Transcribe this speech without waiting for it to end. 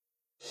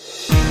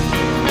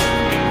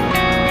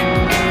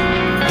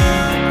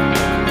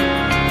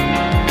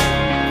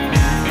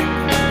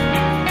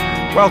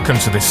Welcome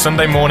to this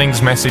Sunday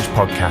morning's message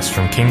podcast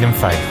from Kingdom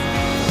Faith.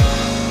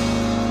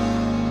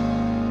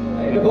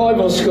 In the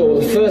Bible school,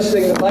 the first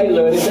thing that they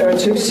learn is there are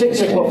 2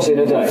 6 o'clocks in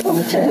a day.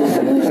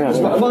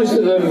 Most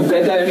of them,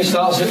 their day only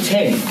starts at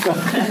 10.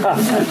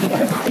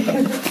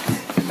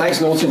 Thanks,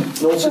 Norton.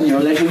 Norton, you're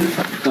a legend.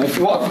 No,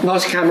 what a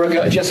nice camera,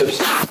 go to Jessop's.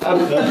 But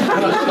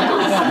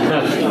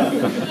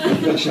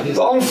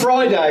on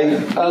Friday,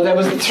 there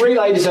was 3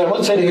 ladies there. I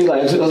won't tell you who they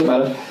are, it doesn't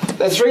matter.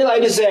 There are 3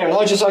 ladies there, and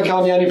I just like,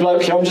 I'm the only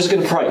bloke here, I'm just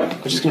going to pray.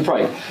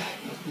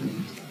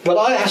 But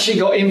I actually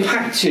got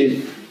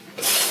impacted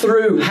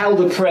through how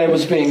the prayer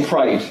was being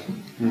prayed.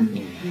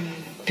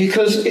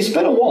 Because it's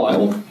been a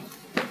while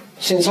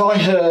since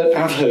I've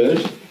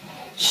heard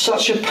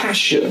such a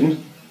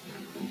passion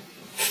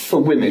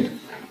for women.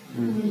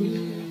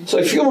 So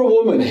if you're a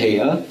woman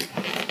here,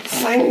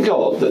 thank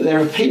God that there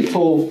are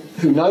people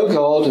who know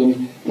God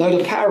and know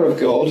the power of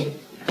God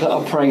that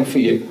are praying for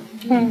you.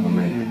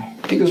 Amen.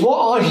 Because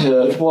what I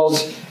heard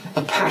was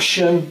a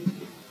passion,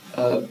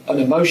 an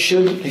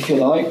emotion, if you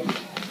like.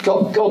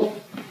 God,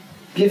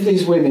 give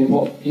these women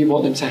what you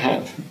want them to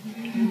have.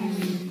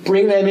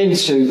 Bring them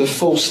into the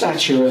full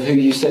stature of who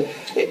you said.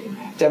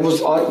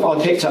 I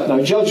picked up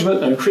no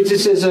judgment, no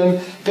criticism,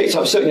 picked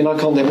up certainly no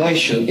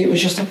condemnation. It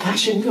was just a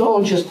passion.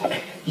 God, just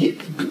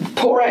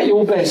pour out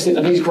your best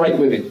into these great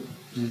women.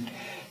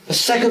 The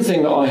second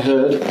thing that I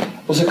heard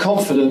was a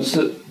confidence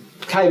that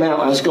came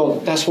out as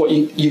God, that's what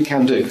you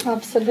can do.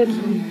 Absolutely.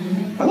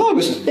 And I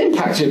was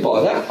impacted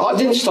by that. I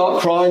didn't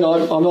start crying.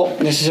 I'm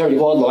not necessarily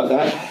one like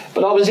that.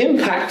 But I was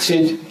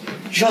impacted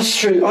just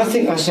through, I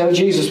think that's how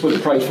Jesus would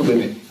have prayed for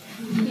women.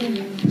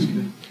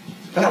 And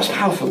that was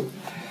powerful.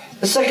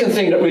 The second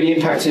thing that really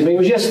impacted me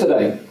was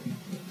yesterday.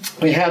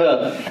 We had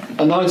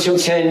a 9 till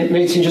 10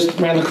 meeting just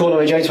around the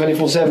corner of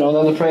J247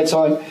 on the prayer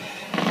time.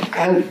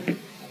 And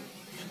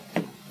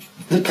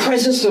the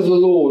presence of the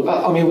Lord,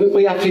 I mean,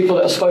 we have people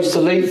that are supposed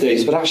to lead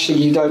these, but actually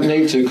you don't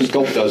need to because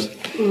God does.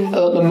 And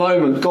at the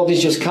moment, God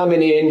is just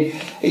coming in,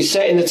 He's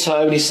setting the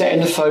tone, He's setting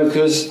the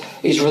focus,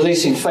 He's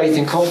releasing faith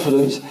and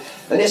confidence.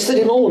 And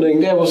yesterday morning,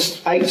 there was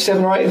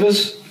 7 or 8 of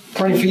us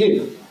praying for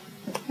you.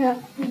 Yeah.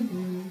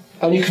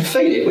 And you can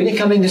feel it. When you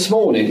come in this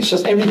morning, it's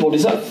just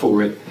everybody's up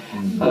for it.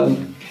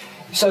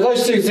 So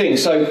those 2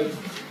 things. So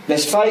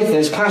there's faith,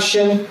 there's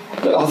passion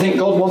that I think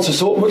God wants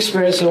us all to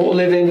experience and all to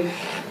live in.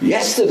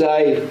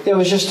 Yesterday, there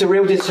was just a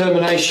real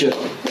determination.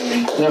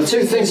 There are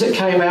 2 things that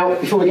came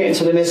out before we get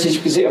into the message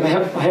because it will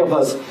help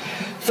us.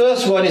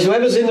 First one is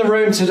whoever's in the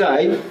room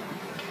today,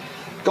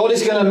 God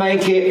is going to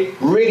make it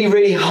really,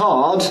 really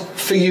hard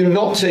for you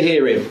not to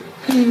hear Him.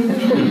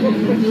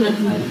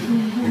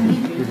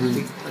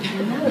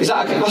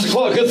 That's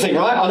quite a good thing,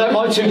 right? I don't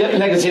mind 2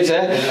 negatives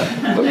there.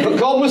 But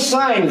God was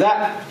saying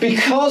that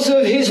because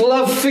of His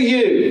love for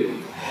you,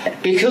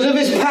 because of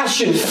His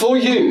passion for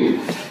you,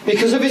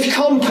 because of His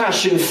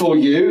compassion for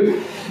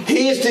you,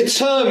 He is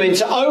determined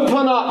to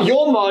open up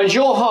your mind,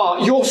 your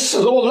heart, your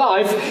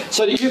life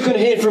so that you can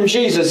hear from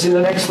Jesus in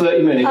the next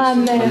 30 minutes.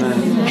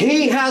 Amen.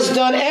 He has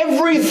done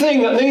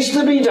everything that needs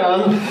to be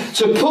done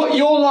to put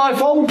your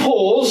life on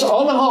pause,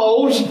 on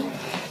hold,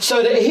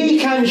 so that He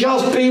can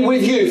just be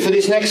with you for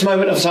this next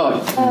moment of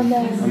time.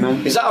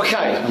 Amen. Is that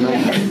okay?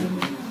 Amen.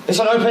 It's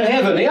an open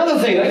heaven. The other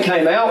thing that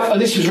came out, and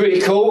this was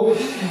really cool,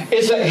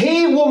 is that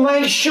He will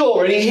make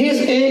sure, and He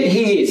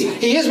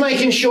is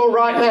making sure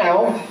right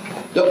now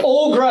that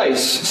all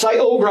grace, say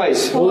all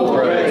grace. All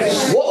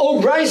grace. What all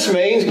grace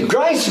means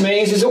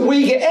is that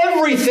we get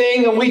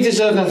everything and we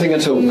deserve nothing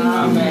at all.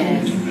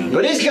 Amen.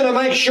 But He's going to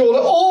make sure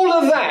that all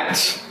of that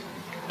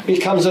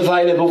becomes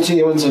available to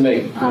you and to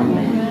me.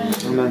 Amen.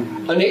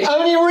 Amen. And the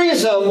only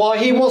reason why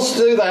He wants to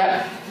do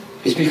that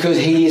is because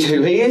He is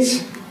who He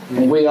is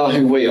and we are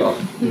who we are.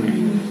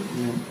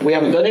 We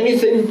haven't done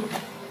anything.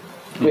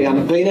 We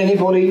haven't been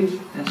anybody.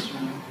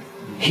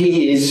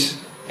 He is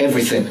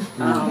everything.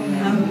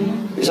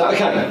 Is that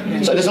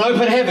okay? So there's an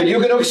open heaven. You're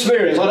going to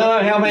experience. I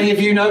don't know how many of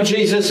you know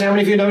Jesus, how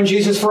many of you have known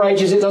Jesus for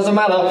ages. It doesn't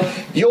matter.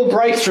 Your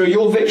breakthrough,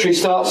 your victory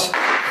starts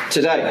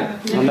today.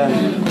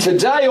 Amen.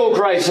 Today all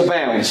grace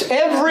abounds.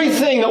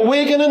 Everything that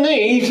we're going to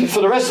need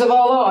for the rest of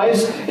our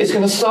lives is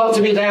going to start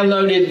to be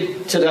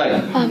downloaded today.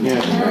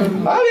 Amen.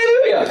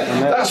 Hallelujah.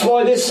 Amen. That's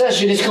why this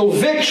session is called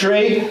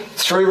Victory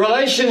Through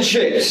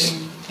Relationships.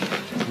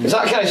 Is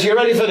that okay? So you're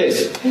ready for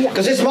this?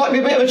 Because this might be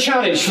a bit of a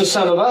challenge for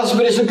some of us,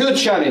 but it's a good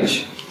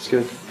challenge. It's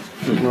good.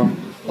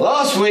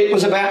 Last week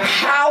was about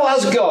how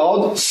has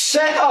God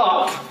set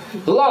up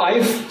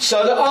life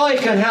so that I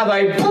can have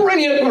a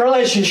brilliant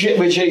relationship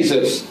with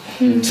Jesus.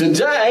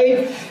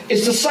 Today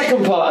is the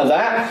second part of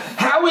that.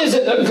 How is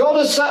it that God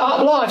has set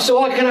up life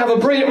so I can have a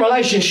brilliant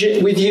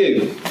relationship with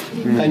you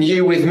and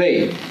you with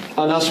me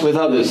and us with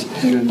others?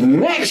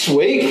 Next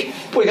week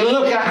we're going to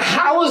look at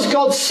how has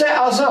God set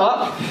us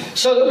up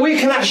so that we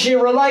can actually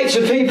relate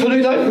to people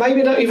who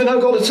don't even know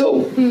God at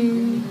all.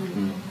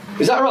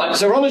 Is that right?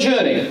 So we're on a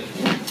journey.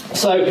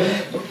 So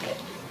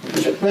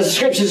there's a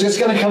scripture that's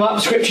going to come up.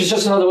 Scripture is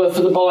just another word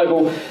for the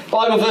Bible.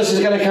 Bible verses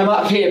are going to come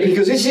up here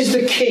because this is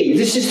the key.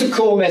 This is the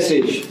core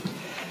message.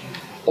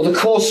 or the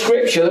core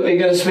scripture that we're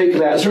going to speak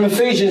about is from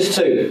Ephesians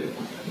 2.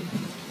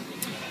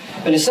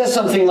 And it says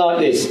something like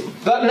this.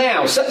 But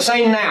now,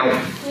 say now.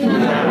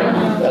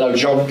 Hello,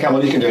 John, come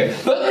on, you can do it.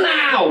 But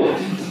now,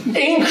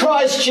 in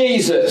Christ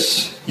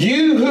Jesus,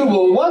 you who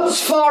were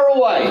once far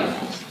away,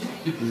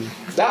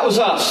 that was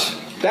us,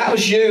 that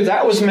was you,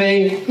 that was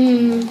me.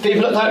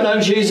 People that don't know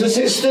Jesus,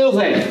 it's still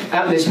them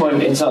at this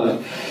moment in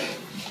time.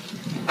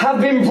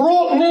 Have been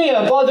brought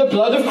near by the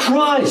blood of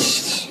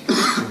Christ.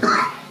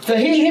 For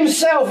he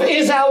himself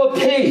is our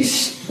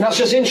peace. And that's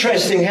just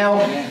interesting how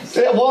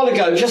a while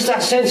ago just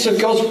that sense of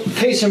God's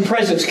peace and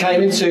presence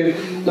came into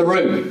the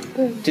room.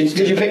 Did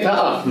you pick that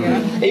up? Yeah.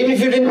 Even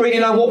if you didn't really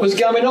know what was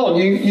going on,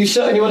 you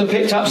certainly would have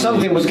picked up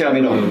something was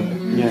going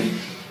on. Yeah.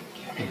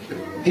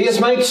 He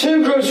has made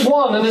two groups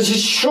one and has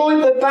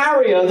destroyed the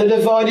barrier, the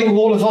dividing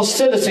wall of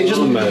hostility.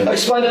 Just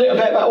explain a little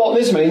bit about what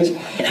this means.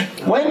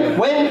 When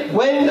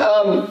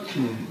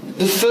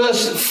the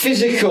first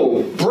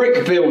physical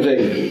brick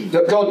building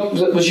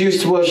that was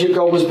used to worship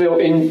God was built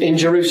in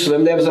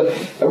Jerusalem, there was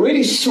a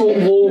really small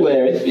wall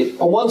there.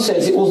 On one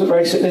sense, it wasn't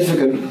very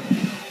significant.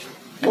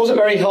 It wasn't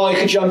very high, you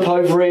could jump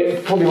over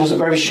it. Probably wasn't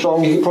very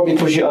strong, you could probably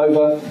push it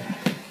over.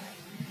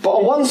 But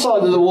on one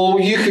side of the wall,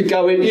 you could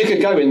go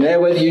in there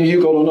whether you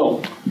knew God or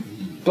not.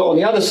 But on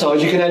the other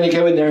side, you could only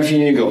go in there if you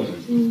knew God.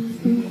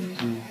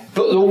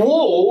 But the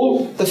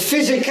wall, the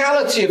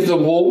physicality of the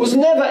wall, was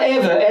never,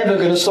 ever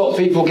going to stop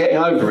people getting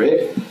over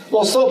it.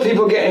 What stopped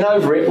people getting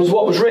over it was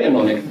what was written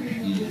on it.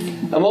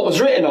 And what was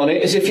written on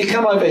it is if you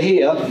come over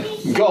here,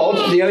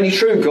 God, the only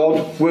true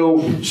God,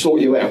 will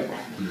sort you out.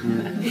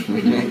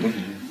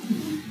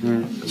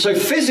 So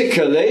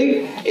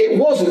physically, it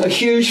wasn't a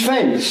huge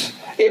fence.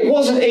 It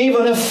wasn't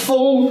even a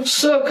full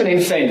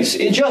circling fence.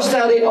 It just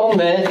had it on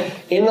there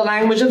in the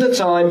language of the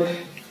time.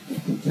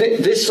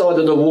 This side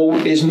of the wall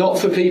is not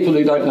for people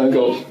who don't know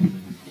God.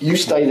 You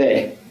stay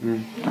there.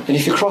 And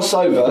if you cross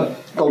over,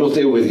 God will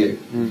deal with you.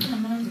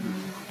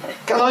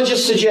 Can I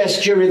just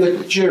suggest, jury,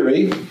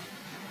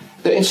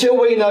 that until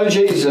we know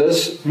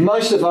Jesus,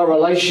 most of our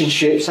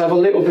relationships have a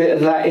little bit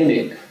of that in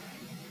it.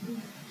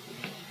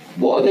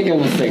 What are they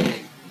going to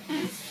think?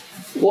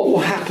 What will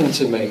happen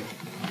to me?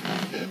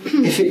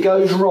 If it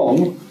goes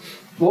wrong,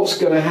 what's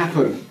going to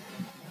happen?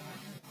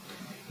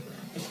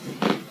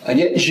 And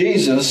yet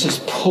Jesus has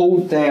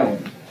pulled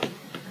down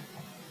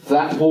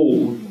that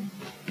wall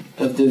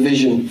of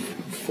division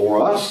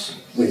for us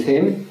with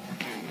him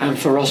and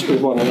for us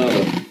with one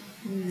another.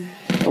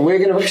 And we're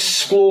going to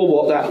explore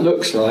what that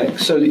looks like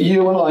so that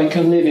you and I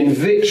can live in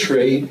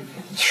victory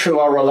through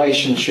our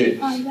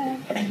relationships.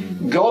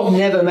 God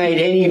never made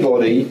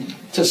anybody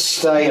to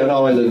stay an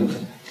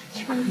island.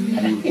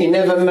 He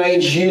never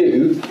made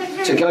you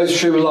to go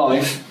through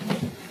life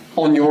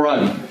on your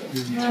own.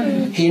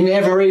 He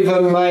never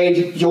even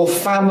made your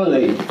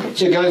family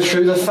to go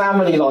through the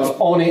family life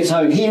on its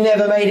own. He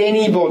never made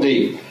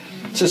anybody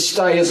to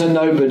stay as a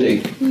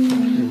nobody.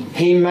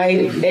 He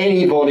made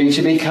anybody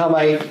to become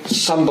a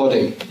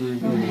somebody.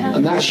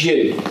 And that's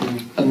you.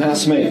 And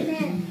that's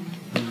me.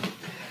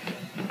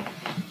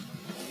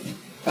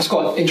 That's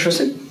quite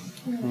interesting.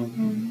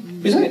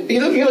 Isn't it? You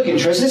look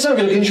interested. Some of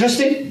you look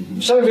interested.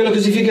 Some of you look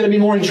as if you're going to be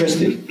more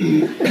interested.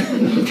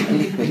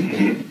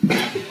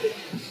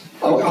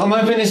 I'm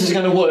hoping this is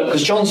going to work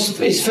because John's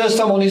his first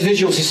time on his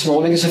visuals this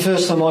morning. It's the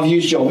first time I've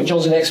used John, but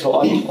John's an expert.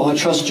 I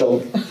trust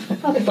John.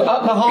 But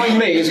up behind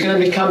me is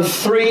going to become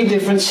 3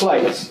 different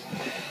slates.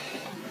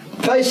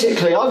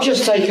 Basically, I've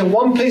just taken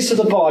one piece of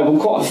the Bible,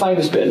 quite a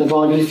famous bit of the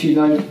Bible if you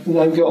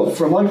know God,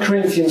 from 1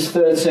 Corinthians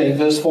 13,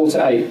 verse 4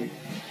 to 8.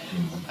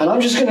 And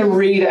I'm just going to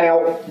read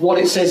out what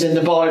it says in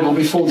the Bible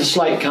before the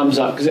slate comes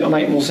up because it'll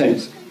make more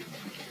sense.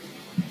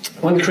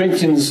 1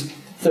 Corinthians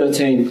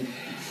 13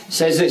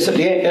 says this at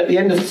the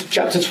end of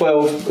chapter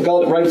 12. The guy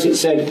that wrote it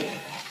said,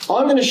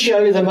 I'm going to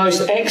show you the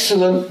most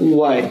excellent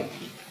way.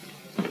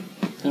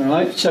 All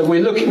right, so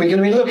we're going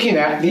to be looking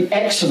at the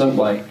excellent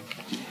way.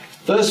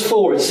 Verse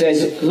 4, it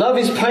says, love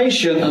is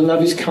patient and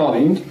love is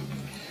kind.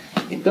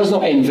 It does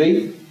not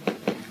envy.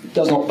 It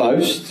does not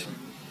boast.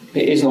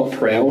 It is not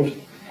proud.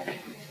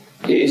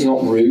 It is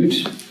not rude.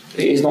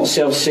 It is not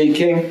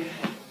self-seeking.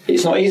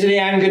 It's not easily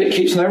angered. It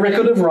keeps no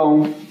record of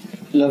wrong.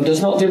 Love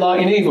does not delight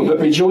in evil, but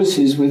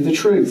rejoices with the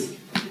truth.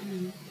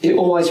 It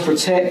always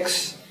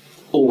protects,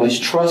 always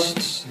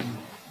trusts,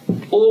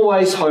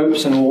 always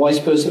hopes, and always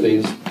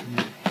perseveres.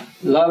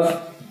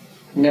 Love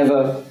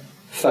never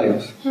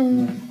fails.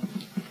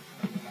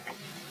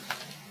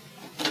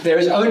 There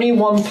is only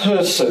one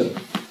person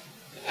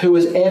who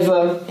has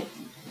ever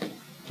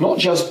not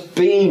just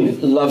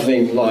been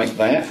loving like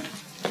that,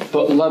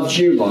 but loved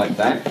you like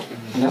that,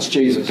 and that's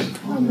Jesus.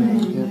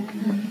 Amen.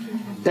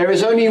 There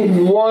is only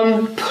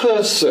one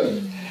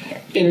person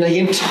in the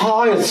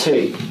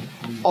entirety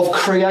of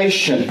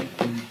creation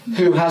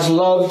who has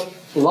loved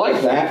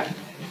like that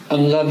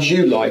and loved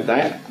you like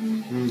that,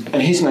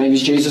 and his name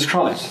is Jesus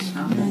Christ.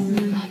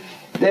 Amen.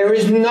 There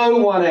is no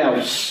one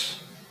else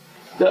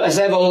that has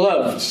ever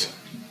loved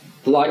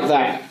like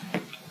that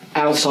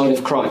outside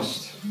of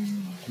Christ.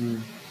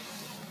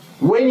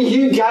 When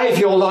you gave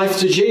your life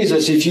to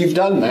Jesus, if you've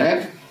done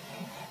that,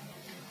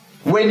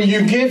 when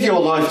you give your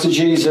life to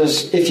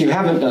Jesus, if you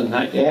haven't done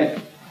that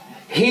yet,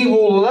 He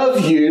will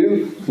love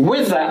you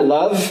with that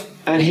love,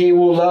 and He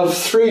will love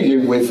through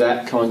you with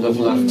that kind of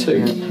love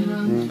too.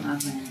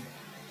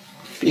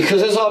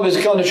 Because as I was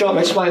kind of trying to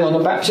explain on the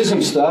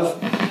baptism stuff,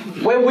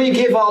 when we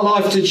give our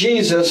life to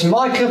Jesus,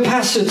 my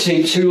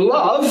capacity to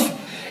love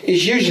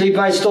is usually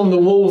based on the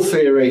wall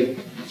theory.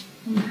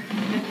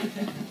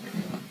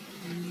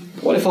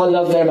 What if I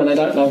love them and they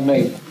don't love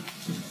me?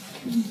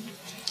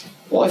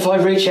 What if I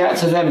reach out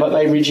to them but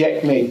they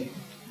reject me?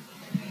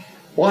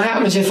 What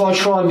happens if I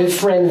try and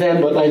befriend them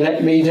but they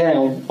let me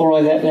down, or I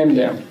let them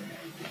down?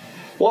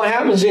 What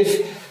happens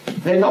if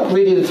they're not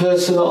really the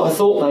person that I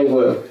thought they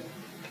were?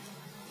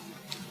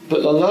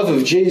 But the love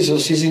of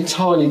Jesus is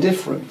entirely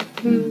different.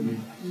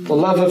 The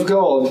love of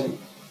God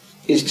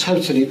is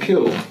totally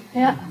pure.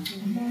 Yeah.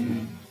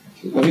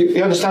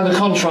 You understand the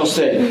contrast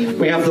there?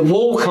 We have the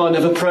wall kind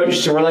of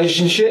approach to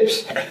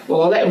relationships.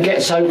 Well, I let them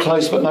get so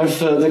close but no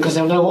further because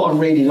they'll know what I'm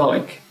really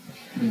like.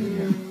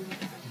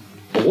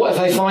 But what if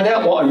they find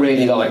out what I'm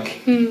really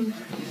like?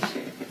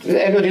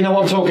 Everybody know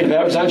what I'm talking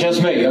about? Is that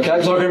just me? Okay,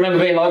 because I can remember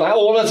being like that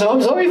all the time.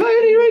 So if I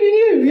only really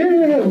knew.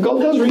 Yeah,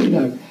 God does really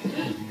know.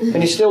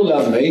 And He still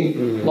loves me,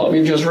 like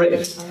we've just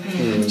read.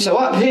 So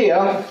up here,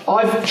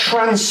 I've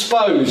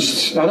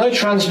transposed. I know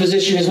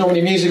transposition is normally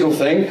a musical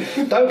thing.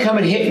 Don't come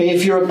and hit me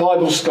if you're a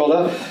Bible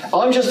scholar.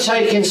 I'm just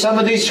taking some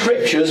of these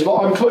scriptures, but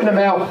I'm putting them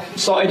out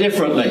slightly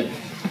differently.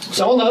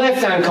 So on the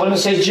left-hand column it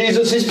says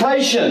Jesus is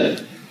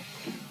patient.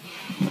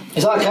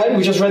 Is that okay?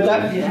 We just read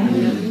that?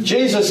 Yeah.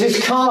 Jesus is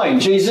kind.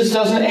 Jesus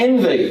doesn't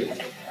envy.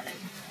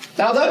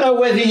 Now, I don't know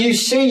whether you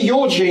see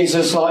your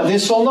Jesus like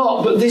this or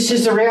not, but this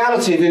is the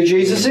reality of who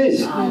Jesus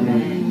is.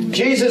 Amen.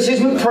 Jesus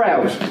isn't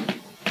proud.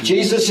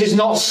 Jesus is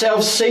not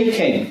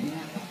self-seeking.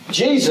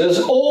 Jesus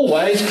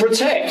always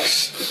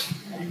protects.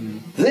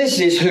 This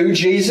is who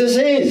Jesus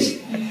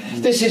is.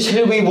 This is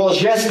who He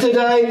was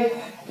yesterday.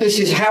 This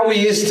is how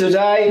He is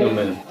today.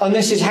 Amen. And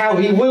this is how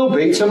He will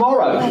be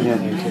tomorrow.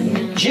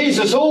 Amen.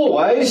 Jesus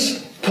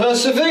always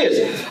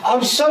perseveres.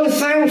 I'm so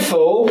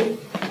thankful.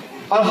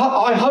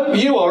 I hope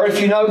you are, if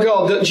you know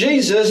God, that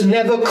Jesus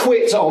never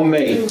quit on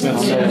me.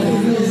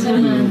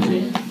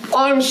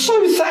 I'm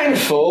so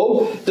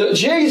thankful that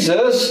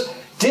Jesus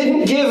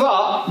didn't give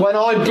up when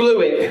I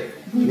blew it.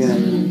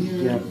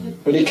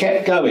 But He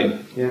kept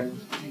going.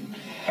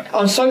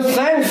 I'm so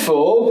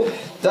thankful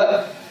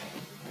that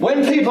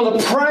when people are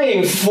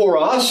praying for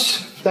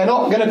us, they're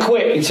not going to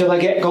quit until they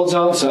get God's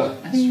answer.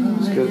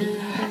 That's good.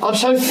 I'm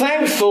so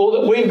thankful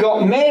that we've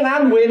got men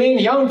and women,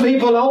 young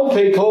people and old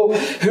people,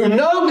 who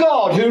know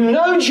God, who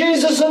know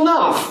Jesus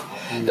enough,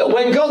 that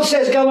when God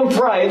says go and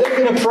pray, they're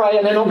going to pray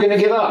and they're not going to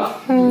give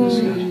up.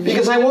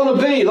 Because they want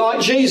to be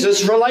like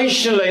Jesus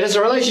relationally. There's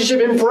a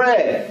relationship in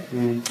prayer.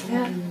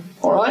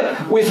 All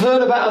right? We've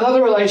heard about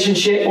another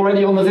relationship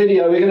already on the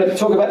video. We're going to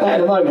talk about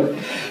that in a moment.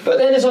 But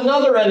then there's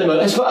another element.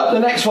 Let's put up the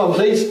next one,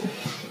 please.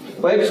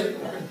 Wait.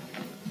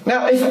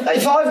 Now,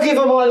 if I've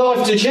given my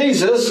life to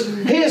Jesus,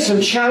 here's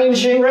some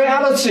challenging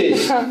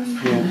realities.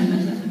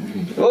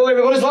 Oh,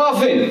 everybody's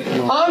laughing.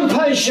 I'm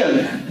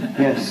patient.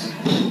 Yes.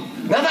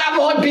 Now, that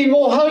might be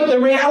more hope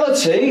than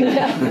reality.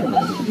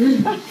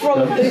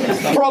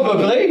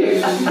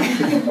 Probably.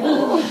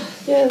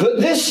 But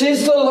this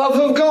is the love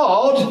of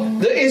God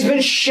that has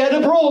been shed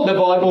abroad, the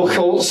Bible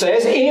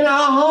says, in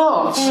our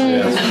hearts.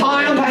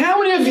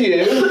 How many of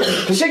you,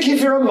 particularly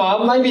if you're a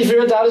mum, maybe if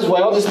you're a dad as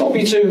well, let's not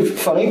be too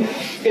funny,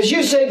 is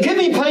you said, give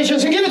me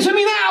patience and give it to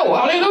me now.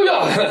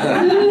 Hallelujah.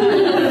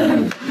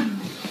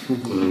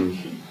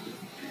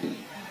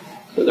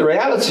 But the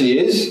reality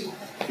is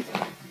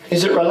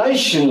that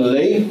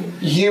relationally,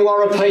 you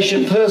are a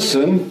patient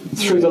person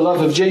through the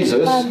love of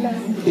Jesus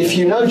if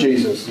you know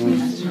Jesus.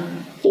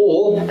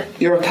 Or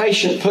you're a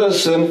patient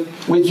person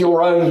with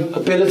your own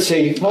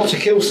ability not to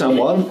kill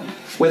someone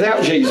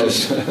without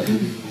Jesus.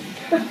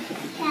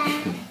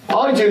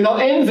 I do not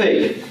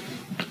envy.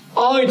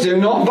 I do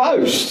not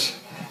boast.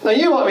 Now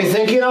you might be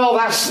thinking, oh,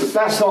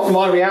 that's not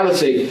my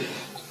reality.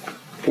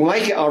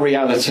 Make it our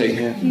reality.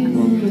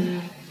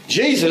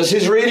 Jesus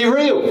is really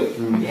real.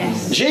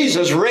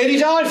 Jesus really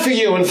died for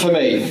you and for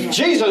me.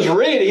 Jesus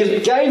really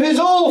gave His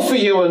all for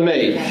you and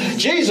me.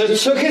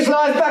 Jesus took His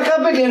life back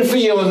up again for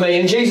you and me.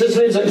 And Jesus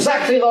lives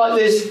exactly like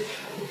this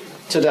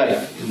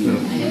today.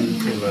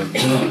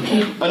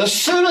 And as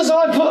soon as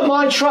I put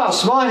my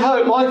trust, my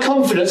hope, my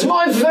confidence,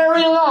 my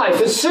very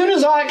life, as soon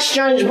as I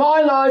exchange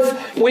my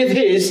life with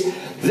His,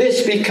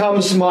 this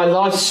becomes my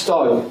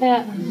lifestyle.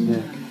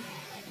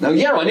 Now,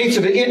 I need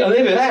to begin to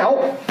live it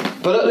out,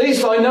 but at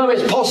least I know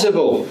it's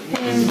possible.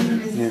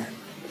 Do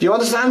you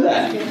understand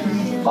that?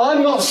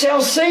 I'm not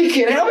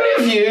self-seeking. How many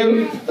of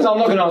you... No, I'm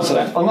not going to answer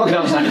that. I'm not going to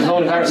answer that because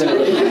I'm embarrassing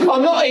it.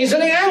 I'm not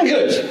easily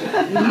angered.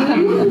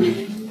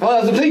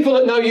 Well, the people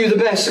that know you the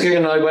best are going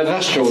to know whether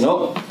that's true or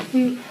not.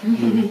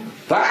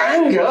 But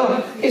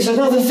anger is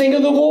another thing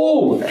of the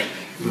wall.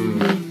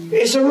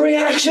 It's a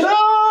reaction.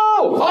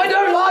 Oh, I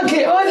don't like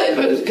it.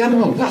 But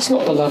come on, that's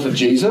not the love of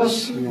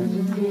Jesus.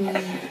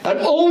 And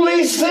all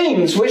these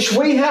things which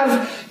we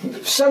have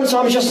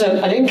sometimes just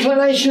an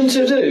inclination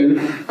to do,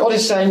 God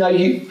is saying, no,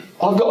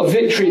 I've got a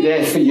victory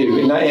there for you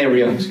in that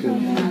area.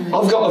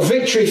 I've got a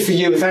victory for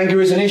you. If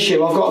anger is an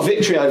issue, I've got a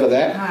victory over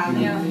that.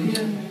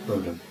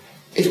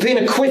 If being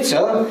a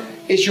quitter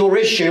is your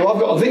issue, I've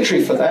got a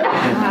victory for that.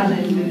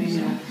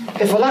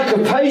 If a lack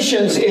of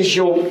patience is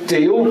your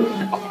deal,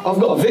 I've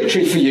got a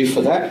victory for you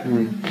for that.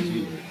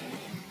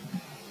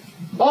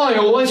 I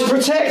always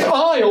protect.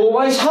 I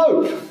always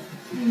hope.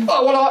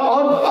 Oh, well,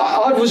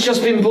 I was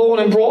just been born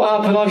and brought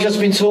up, and I've just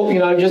been taught,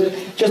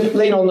 just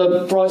lean on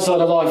the bright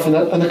side of life,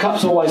 and the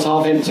cup's always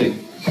half empty.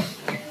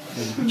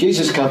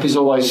 Jesus' cup is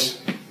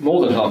always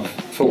more than half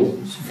full.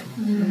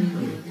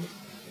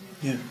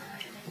 Yeah.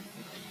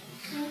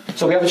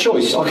 So we have a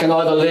choice. I can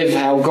either live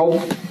how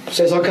God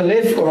says I can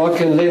live, or I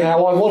can live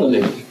how I want to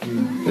live.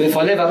 But if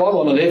I live how I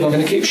want to live, I'm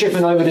going to keep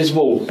tripping over this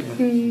wall.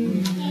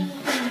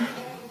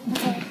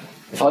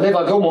 If I live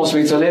how God wants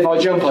me to live, I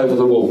jump over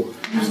the wall.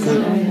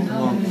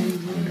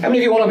 How many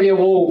of you want to be a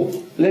wall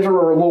liver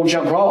or a wall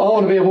jumper? I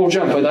want to be a wall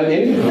jumper, don't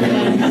you?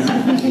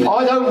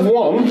 I don't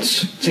want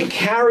to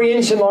carry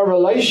into my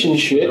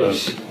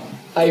relationships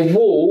a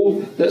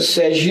wall that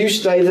says you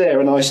stay there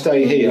and I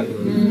stay here.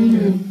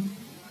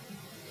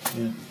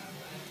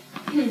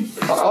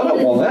 I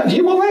don't want that. Do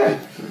you want that?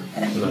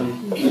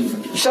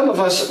 Some of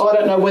us, I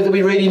don't know whether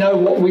we really know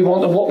what we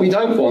want and what we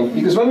don't want.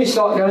 Because when we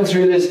start going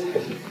through this,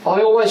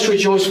 I always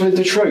rejoice with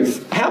the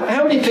truth.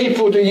 How many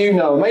people do you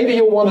know? Maybe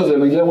you're one of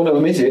them and you don't want to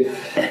admit it.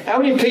 How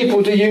many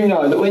people do you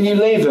know that when you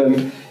leave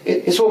them,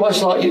 it's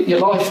almost like your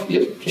life,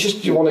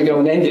 you want to go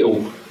and end it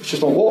all. It's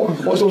just like,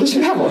 what's all this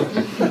about?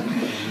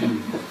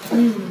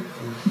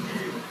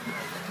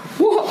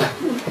 What?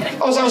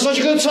 I was having such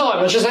a good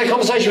time. I just had a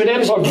conversation with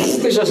them.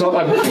 It's just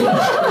like,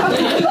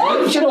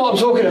 do you know what I'm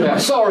talking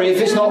about? Sorry if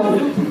it's not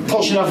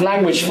posh enough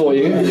language for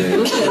you.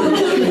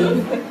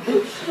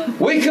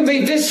 We can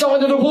be this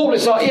side of the wall.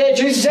 It's like, yeah,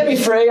 Jesus set me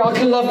free. I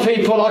can love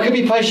people. I can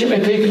be patient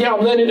with people. Yeah,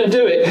 I'm learning to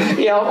do it.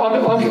 Yeah,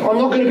 I'm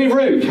not going to be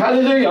rude.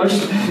 Hallelujah.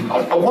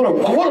 I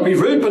want to be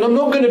rude, but I'm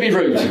not going to be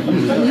rude.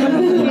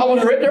 I want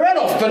to rip their head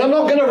off, but I'm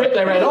not going to rip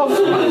their head off.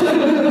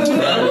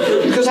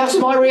 Because that's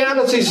my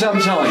reality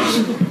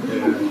sometimes.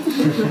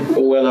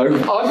 Oh, hello.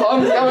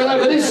 I'm going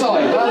over this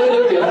side.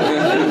 Hallelujah.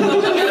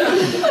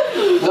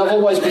 Love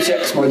always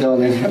protects, my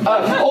darling.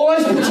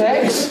 Always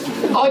protects.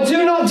 I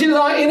do not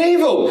delight in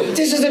evil.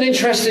 This is an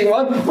interesting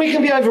one. We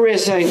can be over here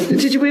saying,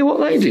 did you hear what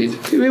they did?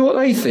 Did you hear what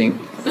they think?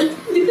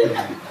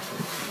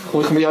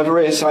 Or we can be over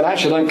here saying,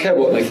 actually, I don't care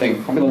what they think.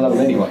 I'm going to love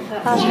them anyway.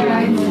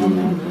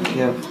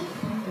 Yeah.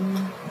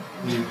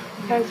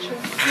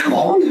 Come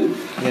on.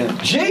 Yeah.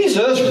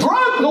 Jesus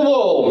broke the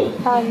wall.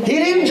 He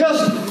didn't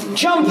just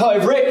jump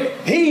over it.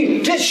 He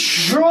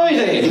destroyed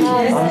it.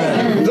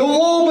 The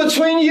wall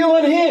between you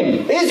and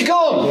him, it's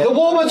gone. The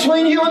wall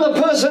between you and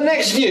the person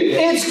next to you,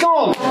 it's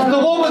gone. The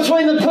wall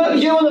between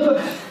you and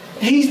the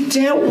he's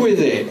dealt with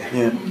it.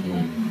 Yeah.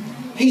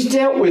 He's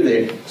dealt with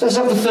it. So let's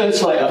have the third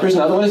slate up. There's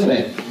another one, isn't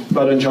it?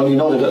 Brother and John, you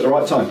nodded at the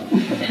right time.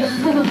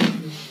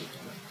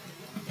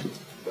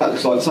 That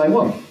looks like the same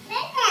one.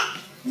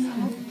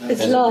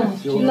 It's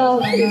love.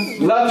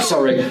 Love,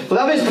 sorry.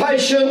 Love is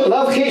patient.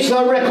 Love keeps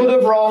no record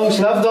of wrongs.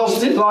 Love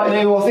does it like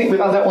new. I think we've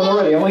had that one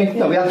already, haven't we?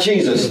 No, we had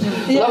Jesus.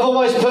 Yeah. Love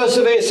always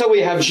perseveres. So we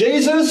have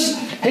Jesus.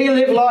 He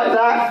lived like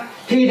that.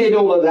 He did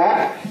all of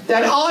that.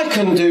 Then I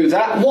can do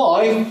that.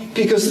 Why?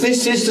 Because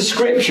this is the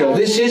scripture.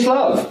 This is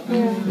love.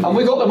 Yeah. And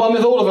we got the one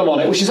with all of them on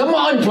it, which is a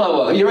mind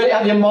blower. You already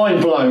have your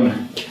mind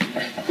blown.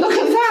 Look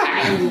at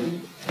that.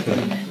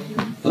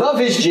 Love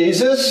is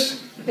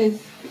Jesus.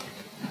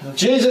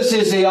 Jesus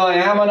is the I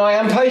am, and I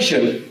am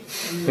patient.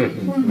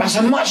 That's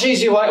a much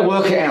easier way to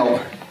work it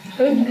out.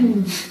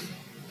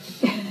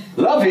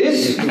 Love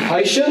is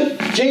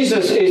patient.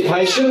 Jesus is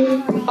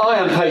patient. I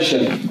am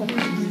patient.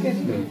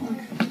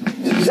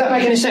 Does that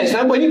make any sense?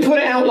 Now, when you put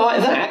it out like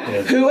that,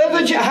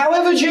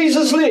 however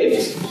Jesus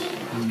lived,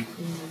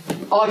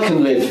 I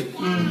can live.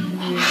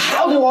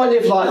 How do I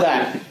live like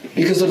that?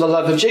 Because of the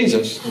love of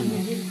Jesus.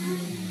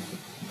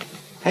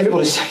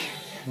 Everybody say,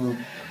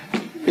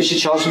 we should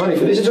charge money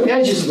for this. It took me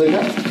ages to do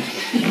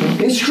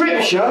that. In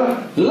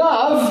Scripture,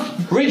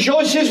 love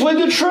rejoices with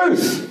the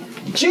truth.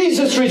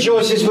 Jesus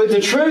rejoices with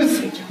the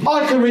truth.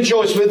 I can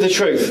rejoice with the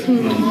truth.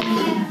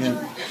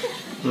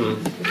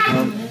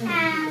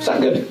 Is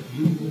that good?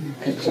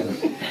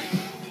 Excellent.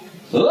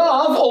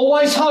 Love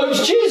always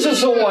hopes.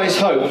 Jesus always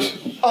hoped.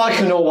 I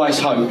can always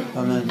hope.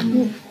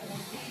 Amen.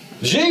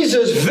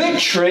 Jesus'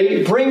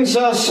 victory brings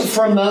us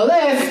from the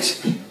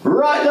left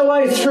right the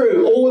way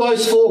through all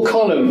those four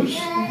columns,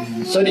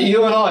 so that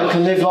you and I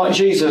can live like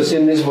Jesus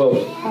in this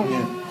world.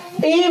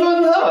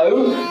 Even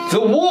though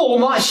the wall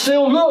might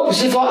still look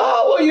as if,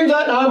 you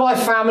don't know my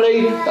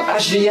family.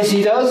 Actually, yes,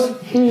 he does.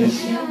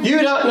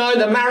 You don't know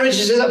the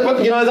marriages that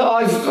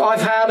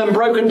I've had and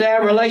broken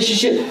down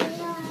relationship.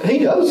 He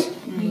does.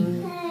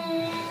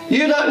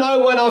 You don't know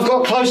when I've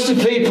got close to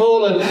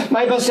people and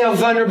made myself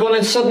vulnerable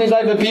and suddenly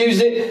they've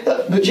abused it.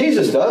 But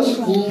Jesus does.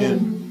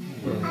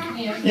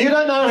 You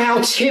don't know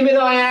how timid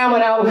I am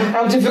and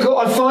how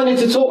difficult I find it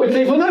to talk with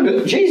people. No,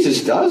 but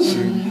Jesus does.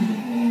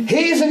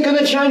 He isn't going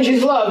to change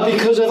his love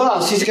because of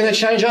us. He's going to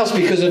change us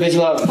because of his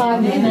love.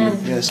 Amen.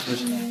 Yes, good.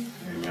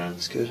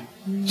 That's good.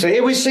 So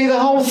here we see the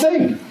whole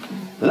thing.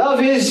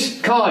 Love is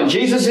kind.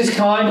 Jesus is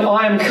kind.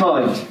 I am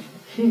kind.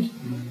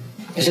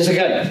 Is this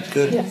okay?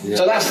 Good. Yes.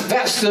 So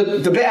that's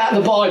the bit out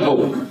of the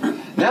Bible.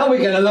 Now we're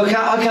going to look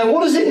at, okay,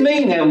 what does it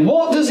mean then?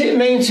 What does it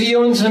mean to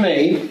you and to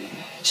me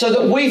so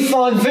that we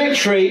find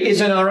victory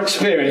is in our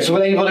experience?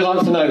 Would anybody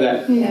like to know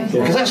that? Yes.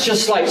 Because that's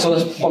just slates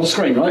on the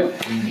screen, right?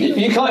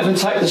 You can't even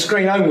take the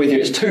screen home with you.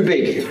 It's too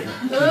big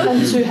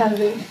And too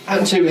heavy.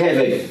 and too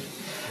heavy.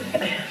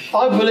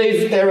 I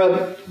believe there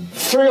are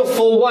 3 or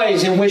 4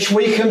 ways in which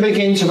we can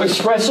begin to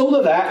express all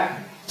of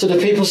that to the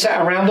people sat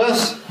around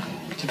us,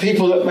 to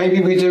people that maybe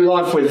we do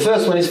life with. The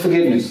first one is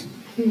forgiveness.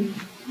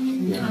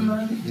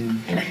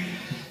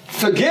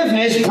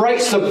 Forgiveness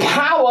breaks the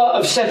power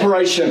of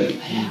separation.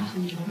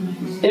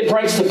 It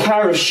breaks the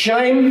power of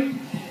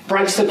shame,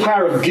 breaks the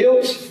power of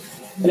guilt,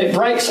 and it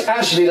breaks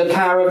actually the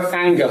power of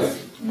anger.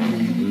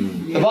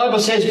 The Bible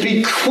says,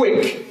 be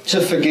quick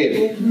to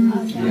forgive.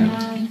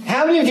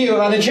 How many of you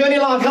have had a journey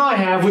like I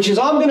have, which is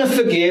I'm going to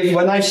forgive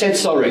when they've said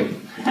sorry?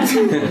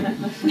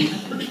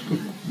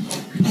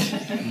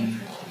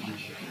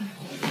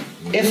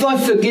 If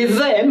I forgive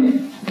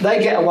them,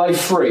 they get away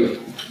free.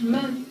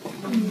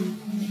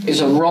 It's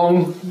a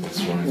wrong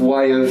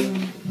way of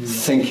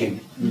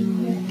thinking.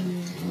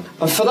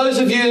 And for those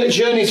of you that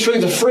journey through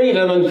the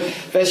freedom, and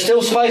there's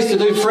still space to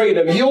do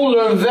freedom, you'll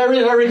learn very,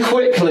 very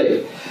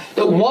quickly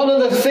that one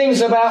of the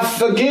things about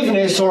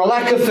forgiveness or a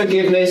lack of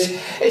forgiveness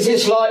is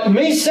it's like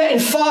me setting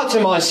fire to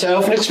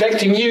myself and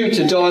expecting you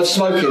to die of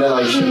smoke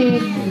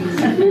inhalation.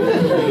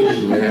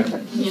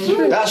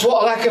 That's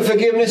what a lack of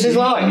forgiveness is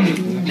like.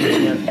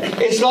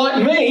 It's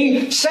like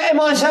me setting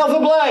myself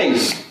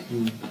ablaze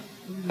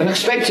and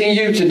expecting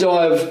you to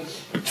die of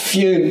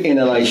fume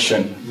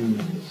inhalation.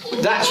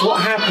 That's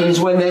what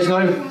happens when there's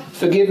no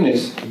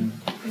forgiveness.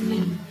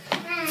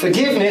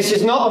 Forgiveness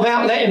is not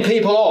about letting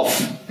people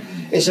off.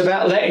 It's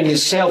about letting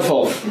yourself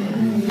off.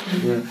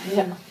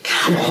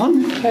 Come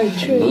on. Very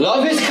true.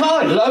 Love is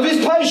kind. Love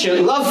is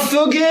patient. Love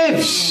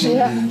forgives.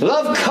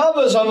 Love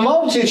covers a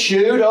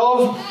multitude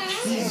of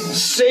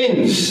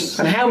sins.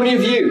 And how many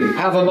of you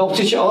have a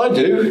multitude? I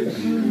do.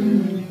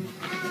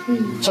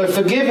 So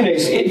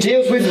forgiveness, it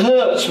deals with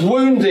hurts,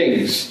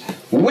 woundings,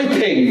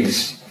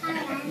 whippings,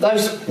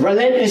 those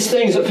relentless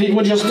things that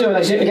people just do and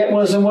they seem to get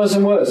worse and worse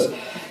and worse.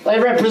 They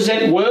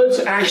represent words,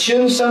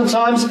 actions,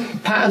 sometimes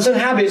patterns and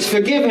habits.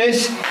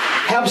 Forgiveness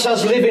helps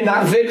us live in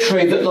that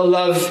victory that the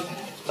love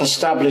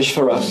established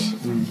for us.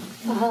 One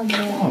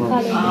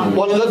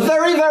of the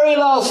very, very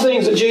last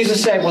things that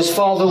Jesus said was,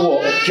 Father,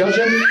 what? Judge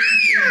them?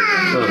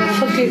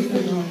 Forgive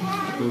them.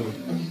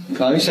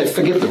 No, he said,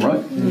 forgive them,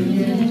 right?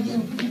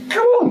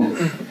 Come on.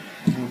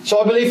 So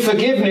I believe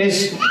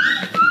forgiveness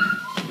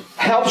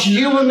helps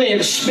you and me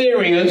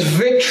experience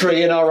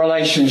victory in our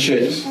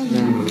relationships.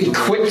 Be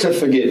quick to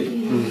forgive.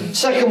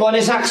 Second one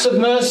is acts of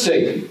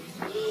mercy.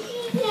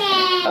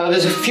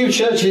 There's a few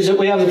churches that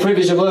we have the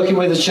privilege of working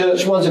with. The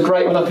church, one's a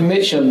great one up in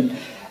Mitcham.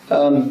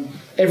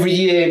 Every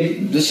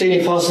year, the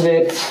senior pastor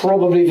there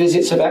probably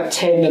visits about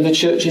 10 of the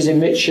churches in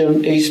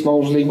Mitcham, East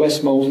Molesey,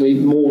 West Molesey,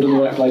 Morden,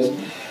 all that place.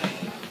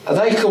 And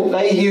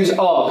they use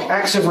ARC,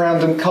 acts of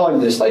random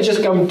kindness. They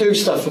just go and do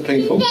stuff for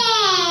people.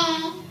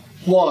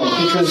 Why?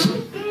 Because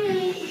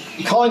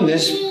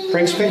kindness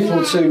brings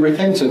people to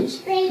repentance.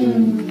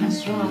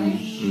 That's right.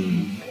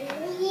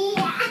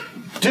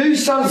 Do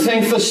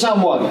something for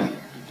someone.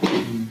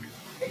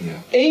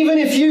 Even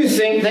if you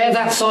think they're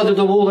that side of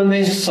the wall and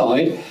this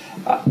side,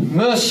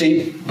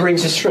 mercy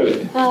brings us through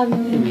it.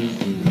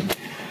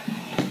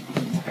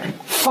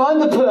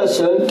 Find the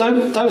person,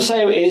 don't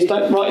say who it is,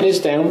 don't write this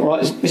down,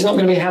 right? It's not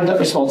going to be a hand-up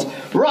response.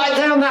 Write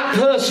down that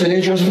person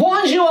who just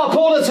winds you up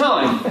all the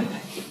time.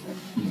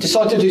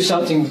 Decide to do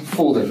something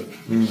for them.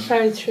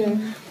 Very true.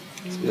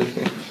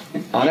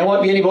 And there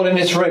won't be anybody in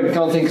this room who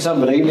can't think of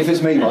somebody, even if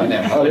it's me right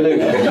now.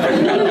 Hallelujah.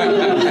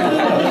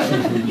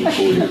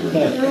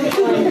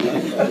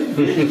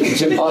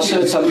 I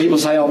heard some people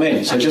say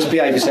amen, so just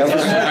behave yourself.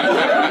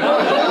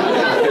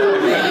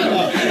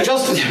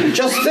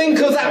 Just think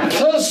of that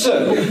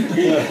person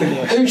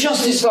who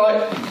just is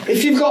like,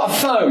 if you've got a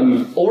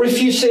phone, or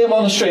if you see them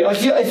on the street,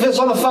 if it's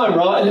on a phone,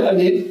 right,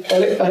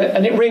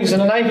 and it rings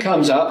and a name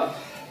comes up,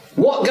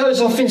 what goes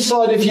off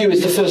inside of you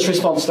is the first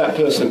response to that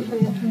person.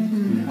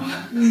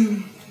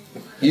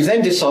 You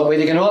then decide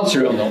whether you're going to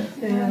answer it or not.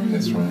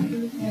 That's right.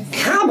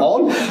 Come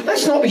on,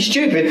 let's not be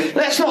stupid.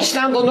 Let's not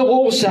stand on the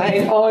wall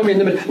saying, I'm in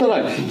the middle.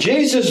 No.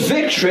 Jesus'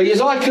 victory is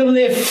I can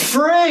live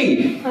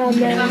free.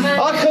 Amen.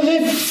 I can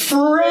live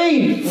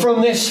free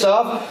from this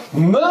stuff.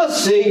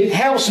 Mercy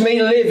helps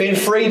me live in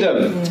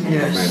freedom.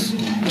 Yes.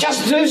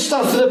 Just do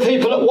stuff for the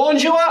people that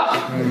wind you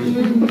up.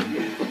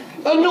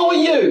 Annoy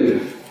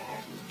you.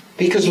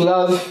 Because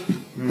love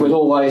will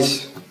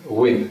always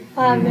win.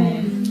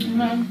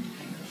 Amen.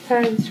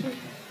 Very true.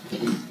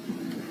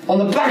 On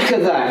the back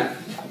of that,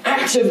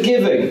 act act of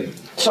giving,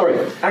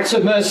 acts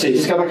of mercy,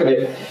 just go back a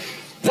bit,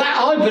 that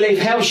I believe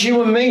helps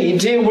you and me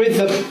deal with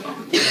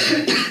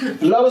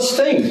the lowest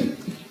thing.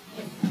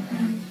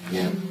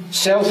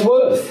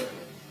 Self-worth.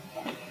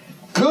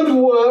 Good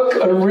work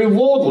and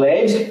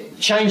reward-led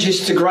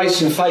changes to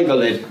grace and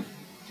favour-led.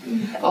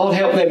 I'll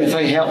help them if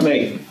they help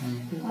me.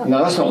 No,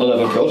 that's not the love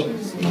of God.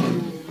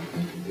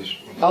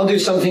 I'll do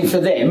something for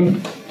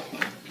them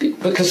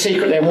because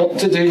secretly I want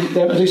to do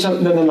them to do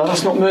something. No,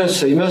 that's not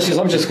mercy. Mercy is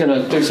I'm just going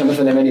to do something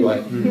for them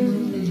anyway.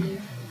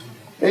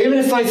 Even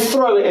if they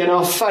throw it in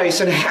our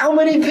face. And how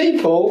many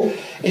people,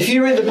 if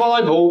you read the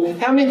Bible,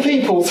 how many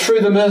people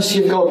threw the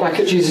mercy of God back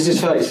at Jesus'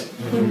 face?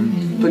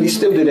 But he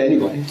still did it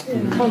anyway.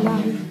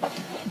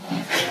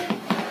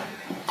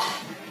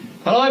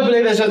 And I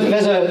believe there's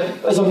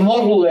a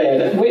model there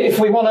that if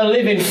we want to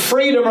live in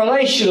freedom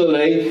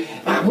relationally,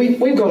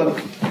 we've got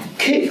to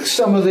kick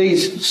some of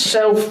these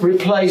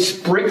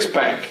self-replaced bricks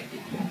back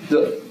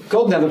that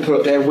God never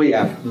put there, we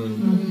have.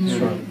 That's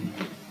right.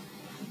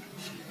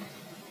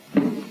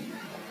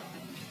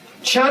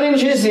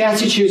 Challenges the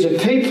attitudes of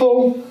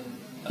people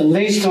and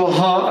leads to a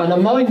heart and a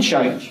mind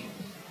change.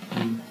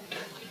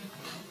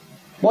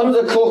 One of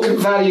the core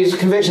values,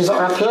 convictions that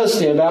I have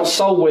personally about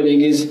soul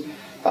winning is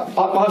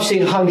I've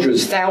seen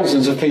hundreds,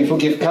 thousands of people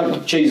come to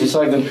Jesus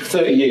over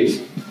 30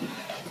 years.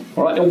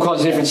 All right, all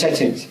kinds of different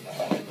settings.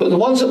 But the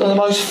ones that are the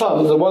most fun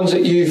are the ones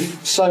that you've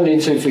sown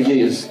into for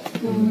years.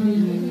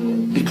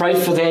 You've prayed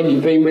for them,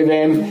 you've been with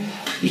them,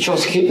 you try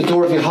to keep the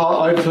door of your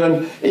heart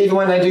open, even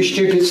when they do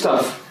stupid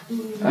stuff.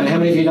 And how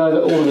many of you know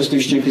that all of us do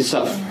stupid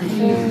stuff?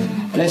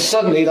 And then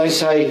suddenly they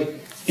say,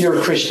 you're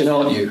a Christian,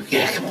 aren't you?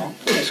 Yeah, come on,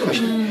 next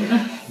question.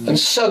 And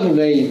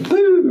suddenly,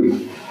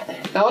 boom!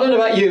 Now, I don't know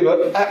about you,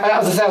 but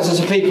out of the thousands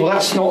of people,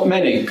 that's not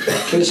many.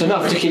 But it's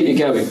enough to keep you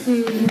going.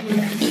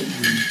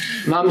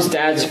 Mums,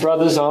 dads,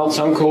 brothers, aunts,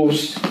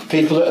 uncles,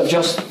 people that have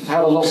just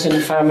had a loss in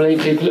the family,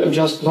 people that have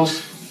just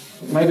lost,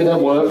 maybe their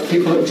work,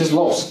 people that have just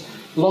lost.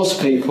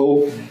 Lost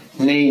people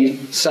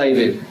need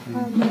saving.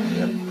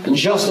 And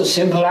just a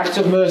simple act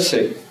of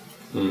mercy,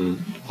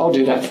 I'll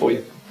do that for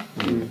you.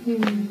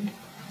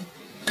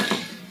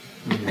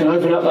 Can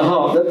open up the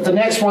heart. The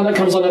next one that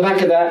comes on the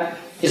back of that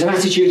is an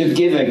attitude of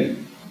giving.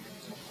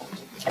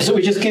 So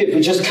we just give,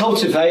 we just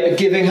cultivate a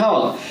giving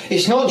heart.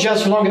 It's not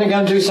just, well, I'm going to go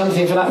and do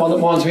something for that one that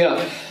winds me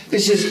up.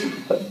 This is,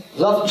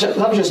 love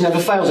just never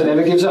fails, it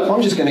never gives up.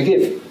 I'm just going to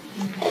give.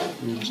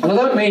 And I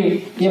don't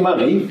mean your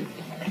money.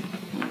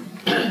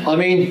 I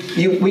mean,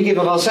 we give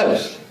of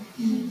ourselves.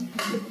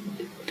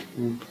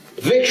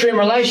 Victory in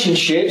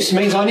relationships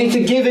means I need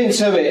to give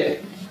into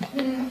it.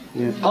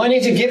 I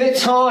need to give it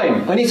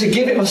time. I need to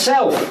give it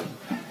myself.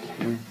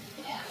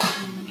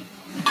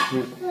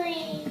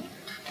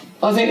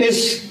 I think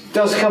this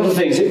does a couple of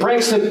things. It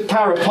breaks the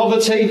power of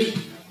poverty.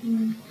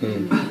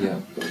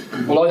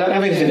 Well, I don't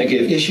have anything to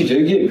give. Yes, you do.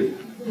 You.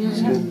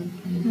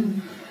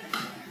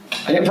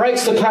 And it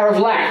breaks the power of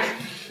lack.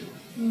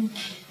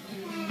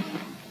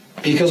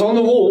 Because on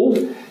the wall,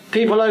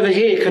 people over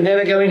here could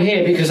never go in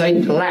here because they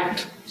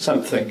lacked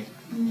something.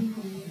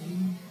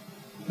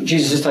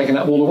 Jesus has taken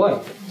that wall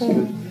away.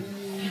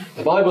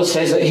 The Bible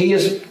says that he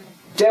has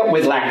dealt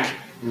with lack.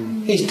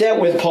 He's dealt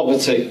with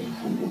poverty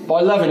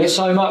by loving it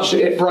so much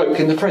that it broke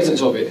in the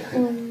presence of it.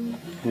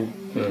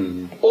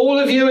 All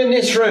of you in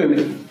this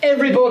room,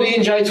 everybody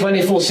in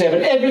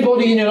J24/7,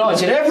 everybody in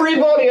United,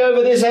 everybody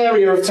over this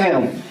area of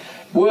town,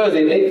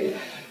 worthy,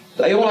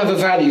 they all have a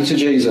value to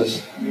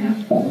Jesus.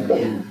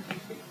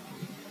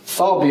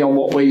 Far beyond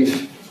what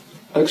we've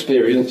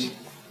experienced.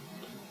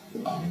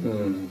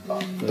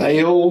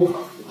 They all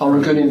are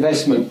a good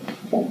investment.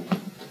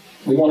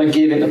 We want to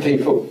give it to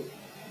people.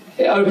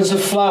 It opens a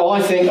flow,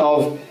 I think,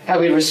 of how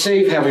we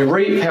receive, how we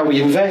reap, how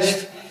we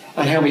invest,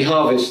 and how we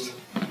harvest.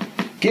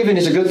 Giving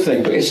is a good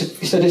thing, but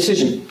it's a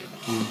decision.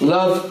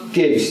 Love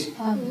gives.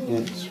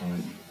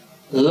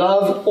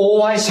 Love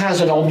always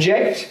has an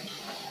object,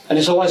 and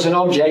it's always an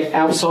object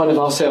outside of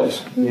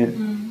ourselves.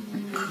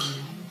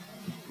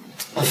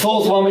 The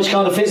fourth one, which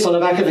kind of fits on the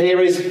back of here,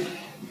 is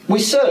we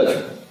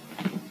serve.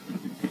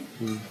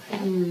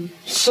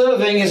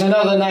 Serving is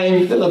another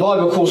name that the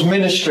Bible calls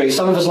ministry.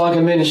 Some of us like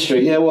a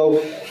ministry. Yeah,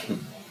 well,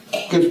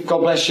 good, God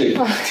bless you.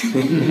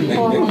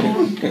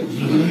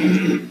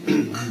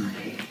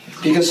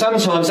 Because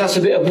sometimes that's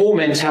a bit of war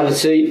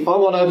mentality. I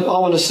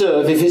want to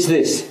serve if it's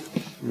this.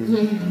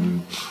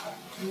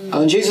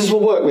 And Jesus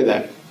will work with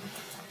that.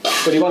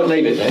 But he won't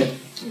leave it there.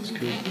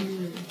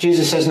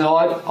 Jesus says, no,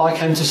 I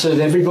came to serve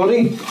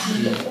everybody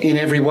in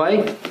every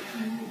way.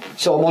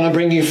 So I want to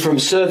bring you from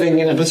serving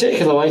in a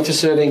particular way to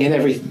serving in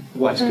every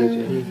way.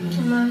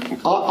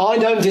 I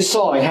don't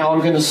decide how I'm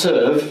going to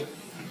serve.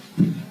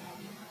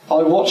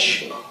 I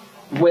watch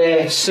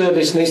where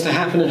service needs to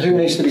happen and who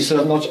needs to be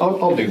served.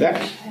 I'll do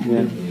that. Do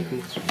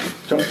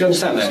you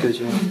understand that?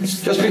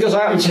 Just because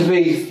I happen to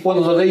be one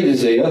of the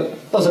leaders here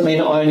doesn't mean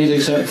that I only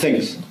do certain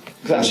things.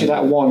 Because actually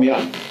that will wind me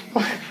up.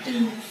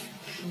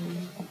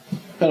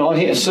 And I'm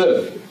here to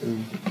serve.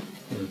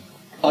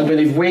 I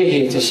believe we're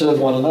here to serve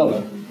one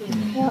another.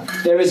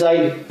 There is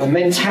a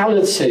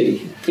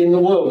mentality in the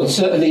world, and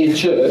certainly in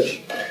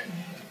church,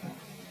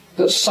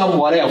 that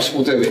someone else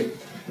will do it.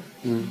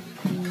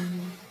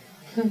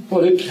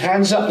 Well,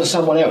 hands up to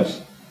someone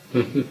else.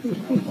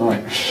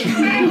 Right.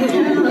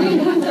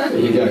 There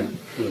you go.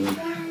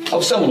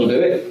 Oh, someone will do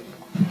it.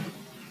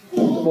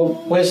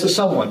 Well, where's the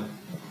someone?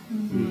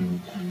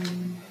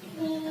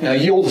 Now,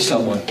 you're the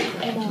someone.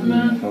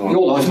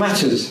 Your life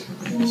matters.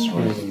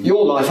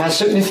 Your life has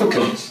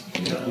significance.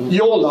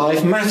 Your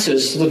life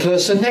matters to the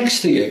person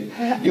next to you.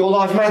 Your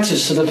life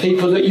matters to the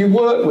people that you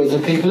work with, the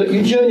people that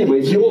you journey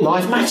with. Your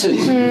life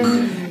matters.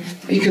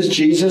 Because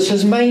Jesus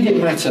has made it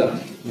matter.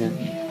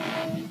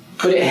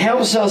 But it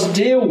helps us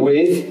deal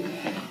with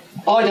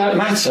I don't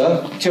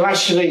matter to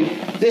actually,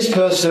 this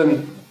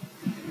person,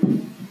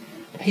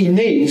 he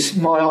needs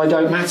my I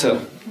don't matter.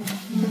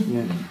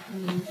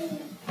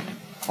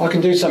 I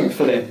can do something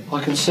for them.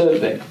 I can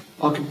serve them.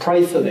 I can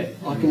pray for them.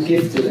 I can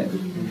give to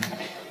them.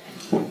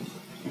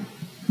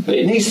 But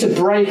it needs to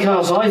break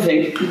us, I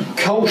think,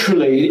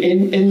 culturally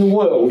in the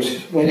world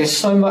where there's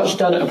so much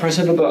done at a press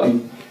of a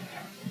button.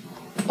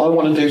 I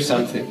want to do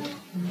something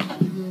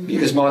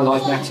because my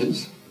life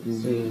matters.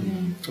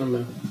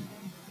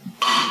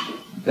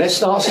 Let's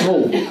start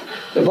small.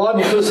 The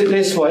Bible puts it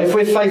this way: if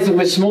we're faithful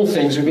with small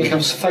things, we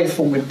become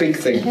faithful with big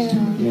things.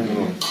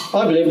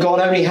 I believe God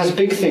only has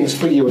big things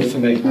for you and for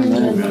me.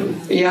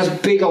 He has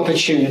big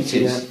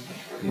opportunities.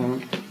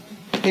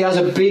 He has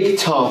a big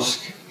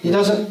task.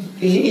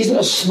 He isn't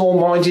a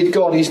small-minded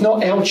God. He's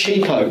not El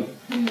Cheapo.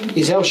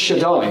 He's El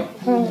Shaddai.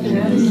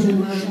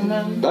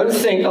 Don't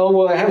think, oh,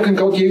 well, how can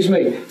God use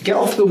me? Get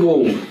off the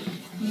wall.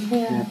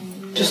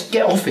 Just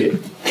get off it.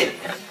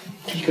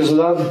 Because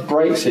love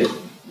breaks it.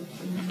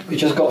 We've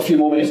just got a few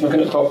more minutes looking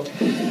at the clock.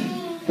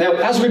 Now,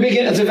 as we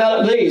begin to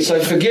develop these, so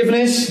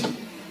forgiveness,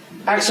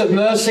 acts of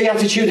mercy,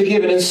 attitude of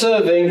giving and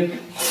serving,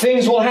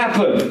 things will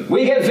happen.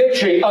 We get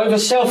victory over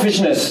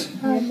selfishness.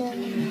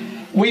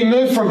 We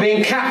move from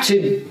being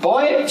captured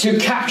by it to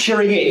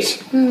capturing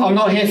it. I'm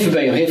not here for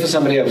me, I'm here for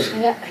somebody else.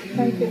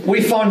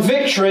 We find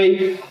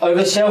victory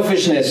over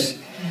selfishness.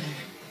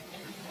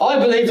 I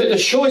believe that the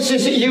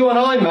choices that you and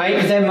I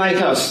make then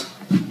make us.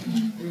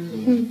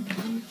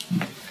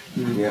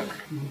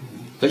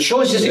 The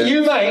choices that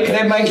you make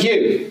then make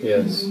you.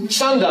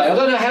 Sunday, I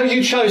don't know how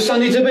you chose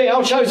Sunday to be.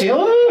 I chose it.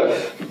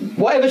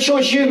 Whatever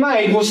choice you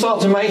made will start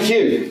to make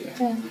you.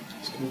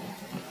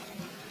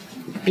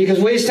 Because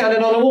we're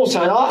standing on a wall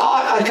saying,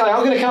 okay,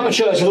 I'm going to come to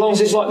church as long as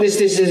it's like this.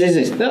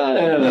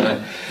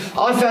 No.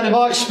 I found in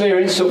my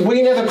experience that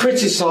we never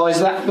criticise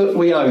that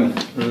we own.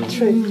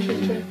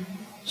 True.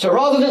 So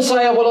rather than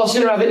say, oh, well, I'll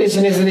still have it, this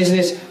and this and this and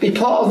this, be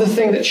part of the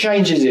thing that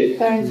changes it.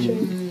 Very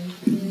true.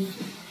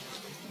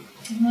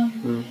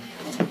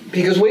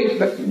 Because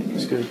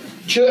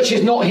church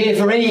is not here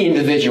for any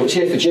individual, it's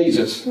here for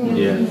Jesus.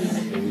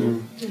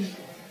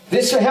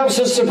 This helps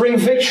us to bring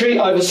victory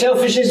over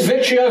selfishness,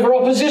 victory over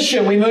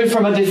opposition. We move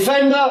from a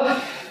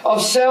defender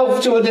of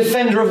self to a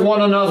defender of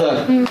one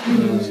another.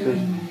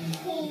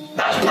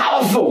 That's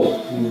powerful.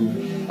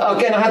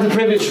 Again, I had the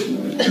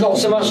privilege, not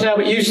so much now,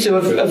 but used to,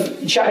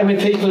 of chatting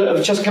with people that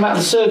have just come out of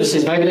the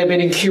services. Maybe they've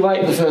been in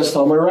Q8 the first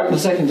time, or Iraq the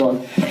second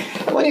time.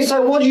 And when you say,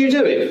 what do you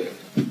do it?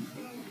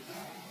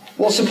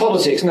 What's the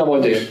politics? No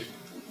idea.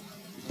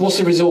 What's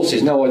the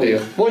resources? No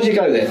idea. Why did you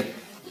go there?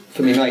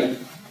 For me, mate.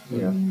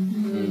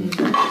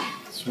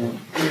 That's right.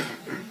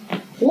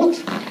 What?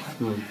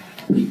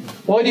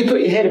 Why do you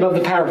put your head above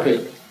the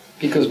parapet?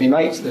 Because me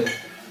mate's there.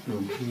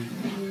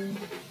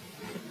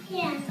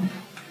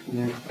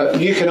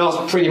 You can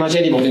ask pretty much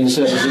anybody in the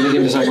service and they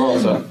give the same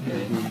answer.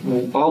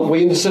 Aren't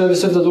we in the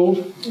service of the Lord?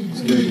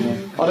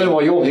 I don't know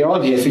why you're here.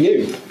 I'm here for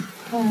you.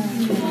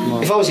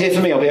 If I was here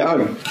for me, I'd be at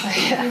home.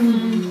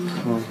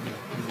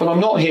 But I'm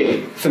not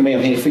here for me,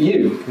 I'm here for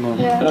you.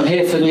 And I'm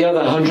here for the other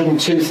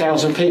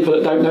 102,000 people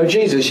that don't know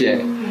Jesus yet.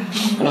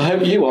 And I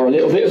hope you are a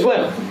little bit as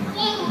well.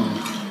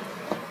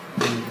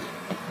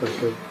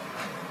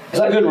 Is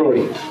that good,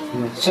 Rory?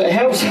 So it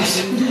helps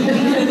us.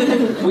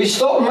 We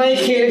stop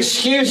making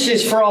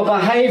excuses for our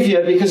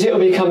behaviour because it will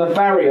become a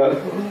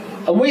barrier.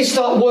 And we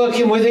start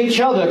working with each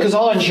other because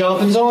iron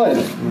sharpens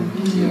iron.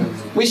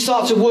 We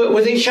start to work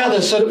with each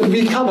other so that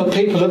we become a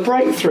people of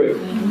breakthrough.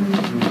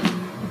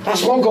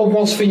 That's what God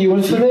wants for you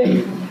and for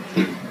me.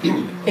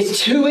 It's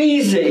too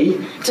easy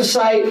to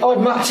say,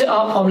 I've mucked it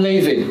up, I'm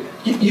leaving.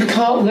 You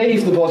can't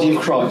leave the body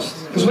of Christ.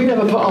 Because we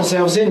never put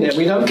ourselves in there.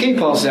 We don't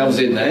keep ourselves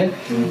in there.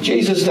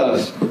 Jesus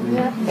does.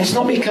 Let's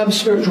not become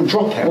spiritual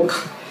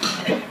dropouts.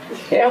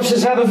 It helps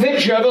us have a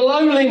victory over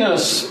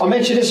loneliness. I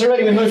mentioned this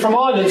already. We move from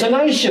island to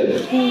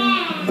nation.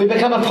 We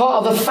become a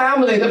part of the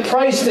family that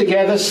prays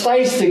together,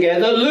 stays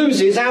together,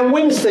 loses and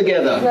wins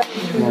together.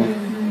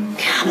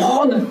 Come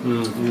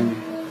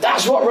on.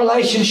 That's what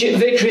relationship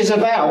victory is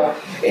about.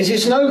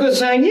 It's no good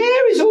saying, yeah,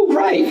 it's all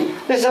great.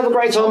 Let's have a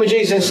great time with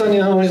Jesus. And suddenly,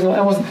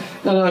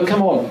 no,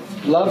 come on.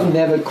 Love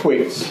never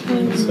quits.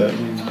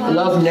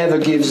 Love never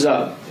gives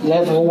up.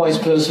 Love always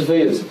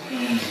perseveres.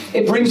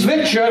 It brings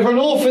victory over an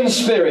orphan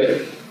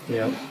spirit.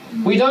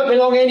 We don't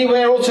belong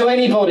anywhere or to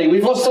anybody.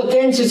 We've lost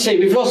identity.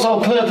 We've lost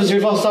our purpose.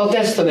 We've lost our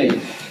destiny.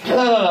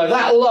 No.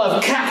 That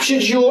love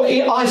captured your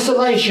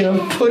isolation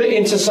and put it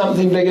into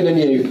something bigger than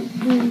you.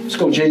 It's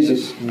called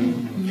Jesus.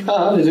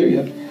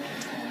 Hallelujah.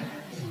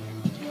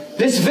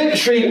 This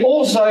victory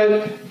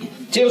also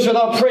deals with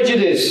our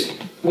prejudice.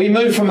 We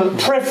move from a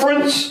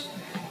preference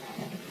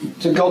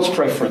to God's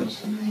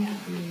preference.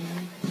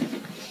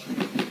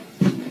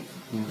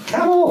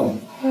 Come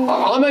on.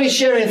 I'm only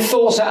sharing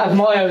thoughts out of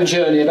my own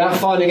journey about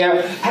finding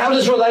out how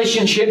does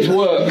relationships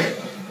work.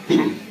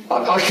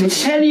 I can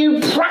tell you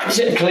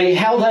practically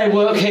how they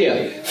work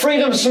here.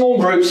 Freedom small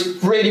groups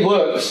really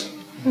works.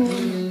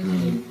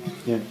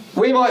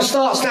 We might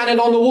start standing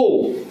on the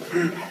wall,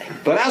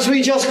 but as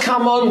we just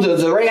come under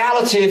the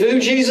reality of who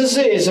Jesus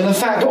is and the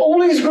fact all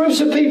these groups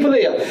of people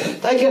here,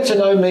 they get to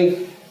know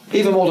me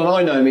even more than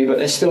I know me, but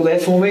they're still there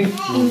for me.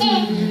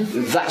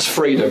 That's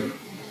freedom.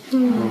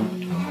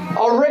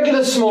 Our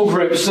regular small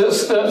groups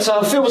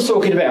that Phil was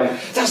talking about,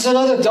 that's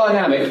another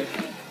dynamic.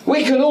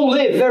 We can all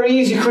live very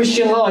easy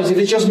Christian lives if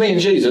it's just me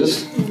and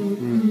Jesus.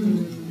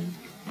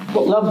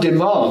 What love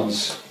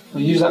demands, I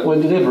use that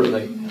word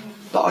deliberately,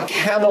 but I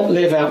cannot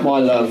live out my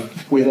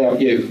love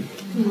without you.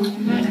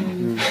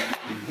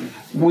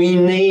 We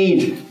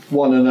need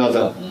one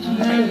another.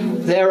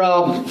 There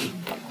are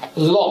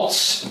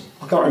lots,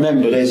 I can't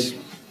remember, there's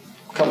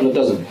a couple of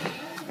dozen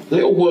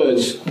little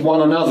words,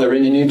 one another,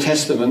 in the New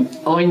Testament.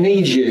 I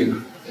need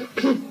you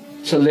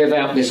to live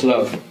out this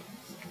love.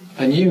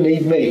 And you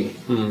need me.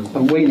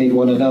 And we need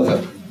one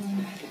another.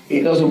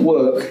 It doesn't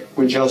work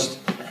with just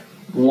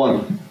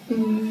one.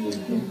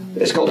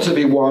 It's got to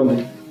be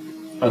one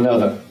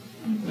another.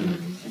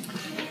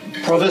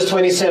 Proverbs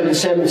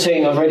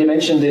 27:17, I've already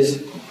mentioned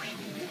this.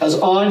 As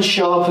iron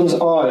sharpens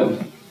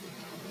iron,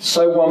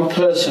 so one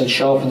person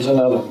sharpens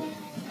another.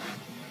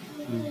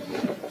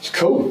 It's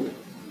cool.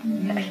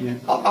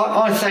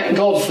 I thank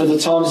God for the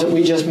times that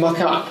we just muck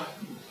up,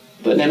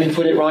 but then we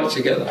put it right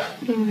together.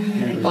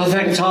 I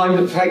thank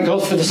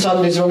God for the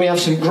Sundays when we have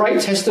some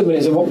great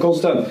testimonies of what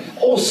God's done.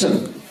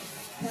 Awesome.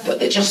 But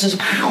they're just as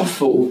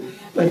powerful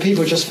when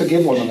people just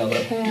forgive one another.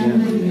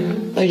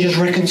 They just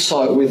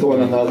reconcile with one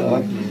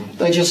another.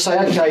 They just say,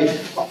 okay,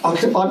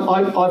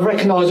 I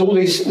recognise all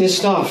this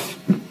stuff,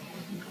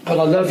 but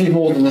I love you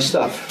more than the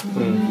stuff.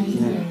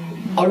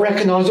 I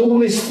recognise all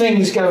these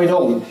things going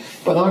on,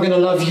 but I'm going to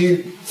love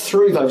you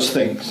through those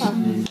things.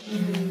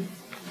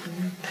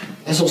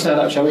 Let's all stand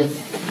up, shall we?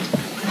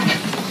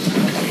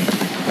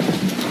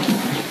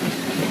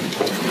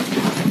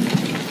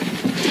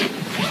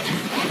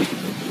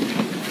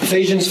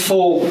 Ephesians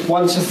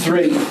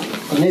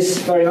 4:1-3. And this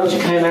very much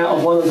came out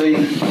of one of the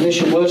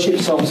initial worship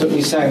songs that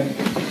we sang.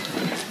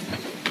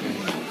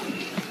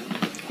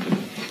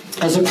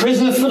 As a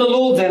prisoner for the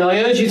Lord, then,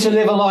 I urge you to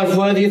live a life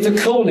worthy of the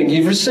calling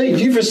you've received.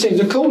 You've received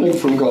a calling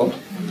from God.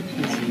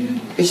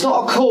 It's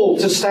not a call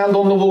to stand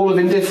on the wall of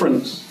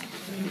indifference.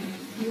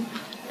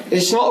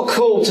 It's not a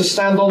call to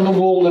stand on the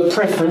wall of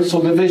preference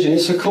or division.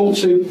 It's a call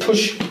to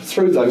push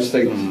through those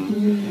things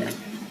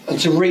and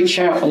to reach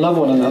out and love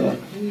one another.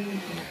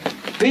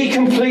 Be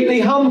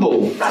completely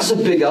humble. That's a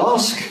big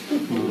ask.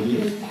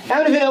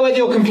 How do you know whether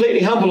you're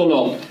completely humble or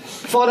not?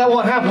 Find out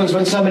what happens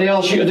when somebody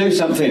asks you to do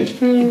something.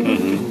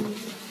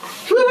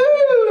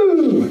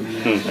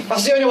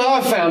 That's the only way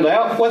I've found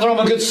out whether I'm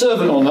a good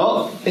servant or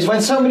not, is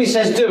when somebody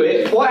says do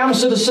it, what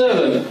happens to the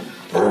servant?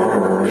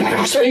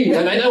 See,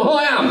 and they know who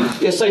I am.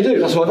 Yes, they do.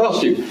 That's what I've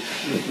asked you.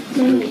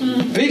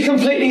 Be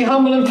completely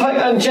humble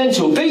and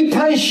gentle. Be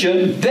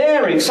patient,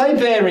 bearing. Say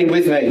bearing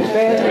with me.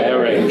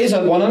 Bearing. Is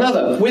one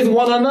another. With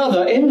one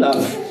another in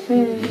love.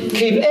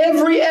 Keep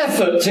every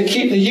effort to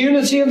keep the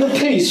unity of the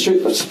peace, through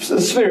the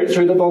Spirit,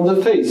 through the bond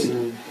of peace.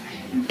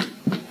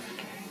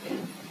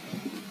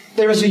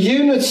 There is a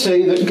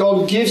unity that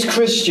God gives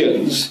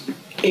Christians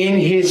in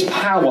His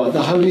power,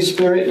 the Holy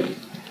Spirit.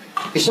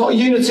 It's not a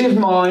unity of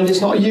mind,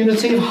 it's not a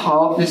unity of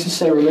heart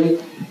necessarily.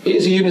 It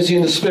is a unity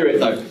in the Spirit,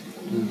 though.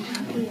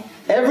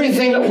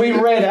 Everything that we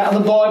read out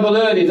of the Bible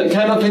earlier that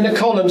came up in the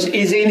columns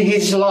is in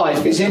His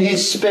life, it's in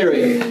His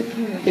Spirit.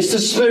 It's the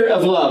Spirit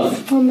of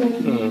love.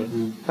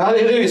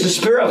 Hallelujah, it's the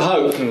Spirit of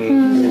hope.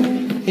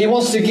 He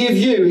wants to give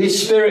you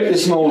His Spirit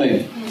this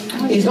morning.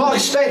 He's not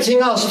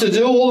expecting us to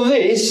do all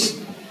this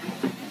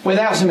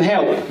without some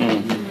help,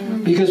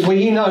 because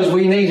He knows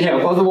we need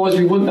help, otherwise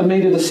we wouldn't have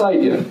needed a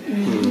Saviour.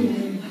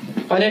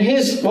 And then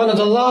here's one of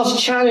the last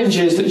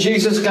challenges that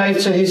Jesus gave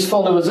to His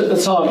followers at the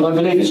time, and I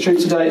believe it's true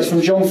today. It's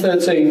from John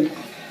 13.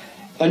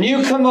 A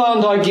new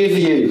command I give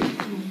you,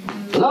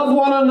 love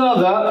one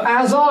another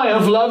as I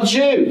have loved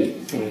you.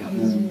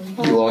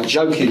 You are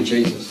joking,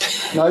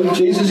 Jesus. No,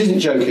 Jesus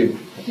isn't joking.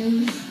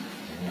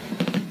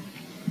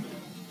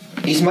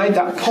 He's made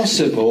that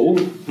possible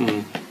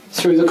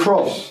through the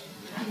cross.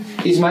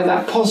 He's made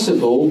that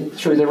possible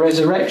through the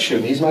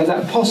resurrection. He's made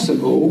that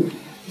possible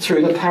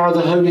through the power of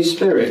the Holy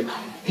Spirit.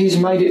 He's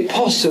made it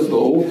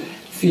possible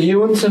for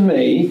you and to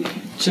me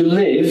to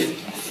live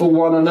for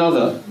one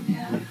another.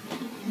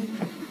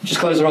 Just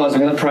close your eyes, I'm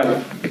going to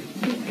pray.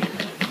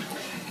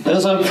 And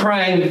as I'm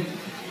praying,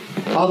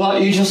 I'd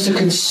like you just to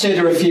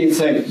consider a few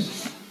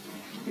things.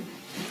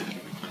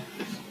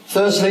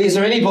 Firstly, is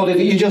there anybody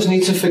that you just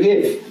need to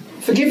forgive?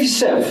 Forgive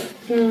yourself.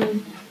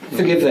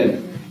 Forgive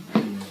them.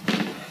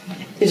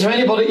 Is there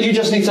anybody that you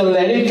just need to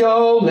let it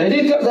go, let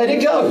it go, let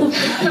it go?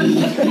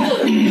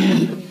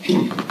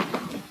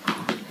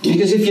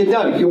 Because if you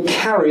don't, you'll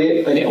carry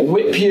it and it'll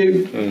whip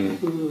you.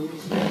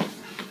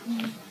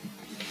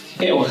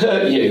 It'll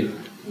hurt you.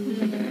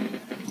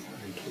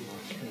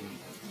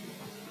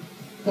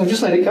 No,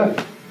 just let it go.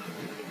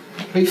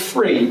 Be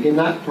free in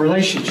that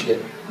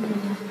relationship.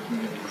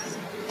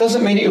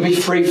 Doesn't mean you'll be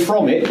free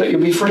from it, but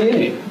you'll be free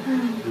in it.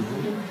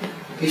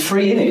 Be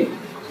free in it.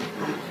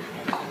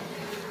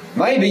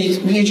 Maybe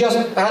you just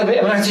had a bit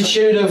of an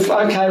attitude of,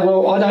 okay,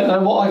 well, I don't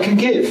know what I can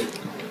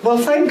give. Well,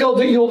 thank God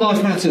that your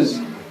life matters.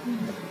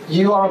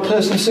 You are a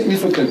person of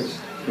significance.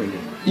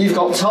 You've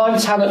got time,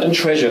 talent and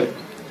treasure.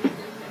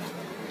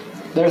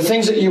 There are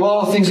things that you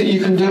are, things that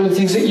you can do and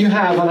things that you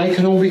have, and they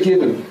can all be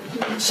given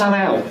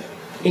somehow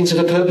into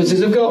the purposes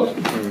of God.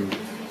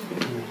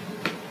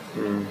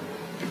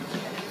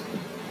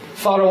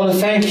 Father, I want to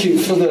thank you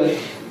for the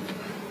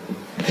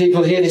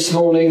people here this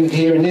morning,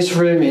 here in this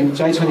room, in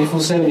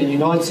J247, in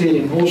United,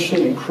 in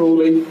Horsham, in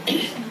Crawley,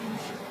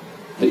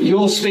 that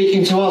you're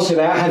speaking to us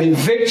about having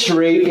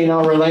victory in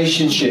our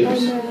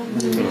relationships.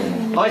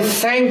 I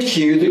thank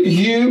you that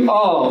you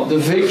are the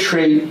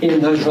victory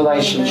in those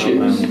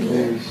relationships.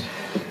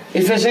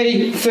 If there's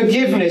any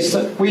forgiveness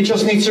that we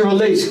just need to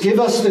release, give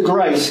us the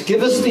grace,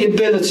 give us the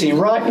ability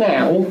right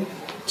now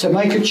to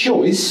make a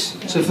choice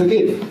to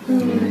forgive.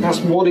 That's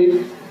what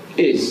it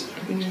is.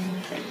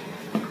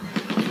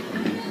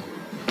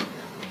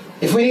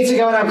 If we need to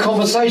go and have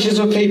conversations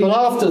with people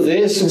after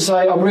this and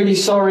say, I'm really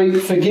sorry,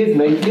 forgive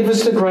me, give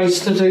us the grace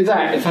to do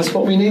that, if that's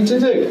what we need to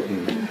do.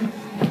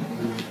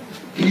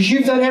 Because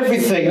you've done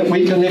everything that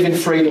we can live in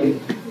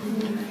freedom.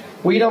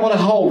 We don't want to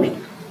hold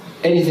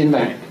anything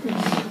back.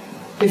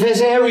 If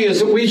there's areas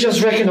that we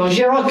just recognise,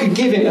 yeah, I could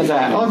give into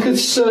that, I could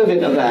serve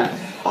into that,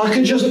 I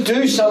could just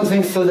do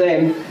something for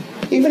them,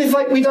 even if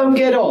we don't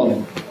get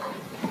on,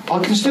 I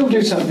can still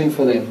do something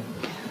for them.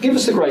 Give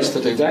us the grace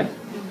to do that.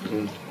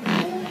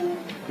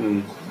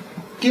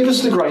 Give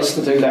us the grace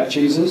to do that,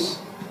 Jesus,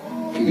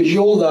 because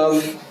your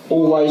love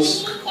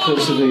always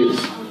perseveres.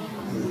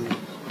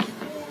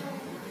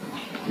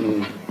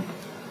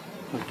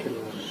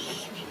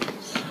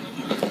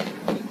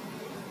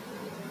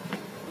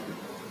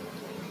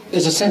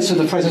 There's a sense of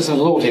the presence of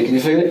the Lord here. Can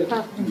you feel it?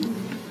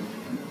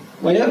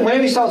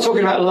 Whenever you start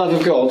talking about the love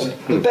of God,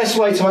 the best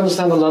way to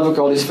understand the love of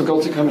God is for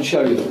God to come and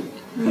show you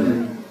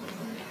them.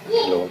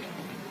 Lord.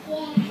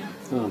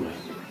 Amen.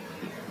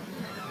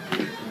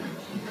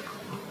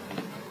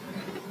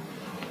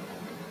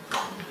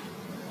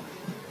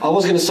 I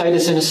was going to say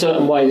this in a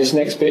certain way, this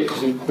next bit,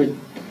 because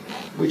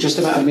we're just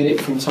about a minute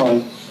from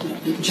time.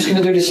 I'm just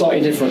going to do this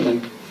slightly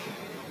differently.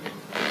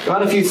 I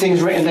had a few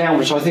things written down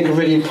which I think are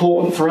really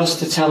important for us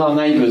to tell our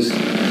neighbours.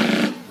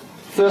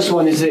 First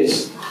one is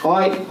this.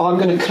 I'm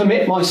going to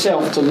commit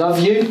myself to love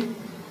you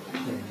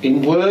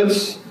in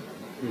words,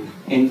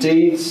 in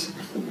deeds,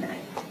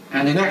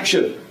 and in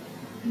action.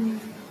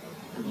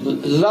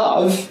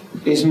 Love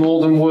is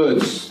more than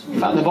words. In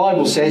fact, the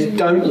Bible says,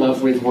 don't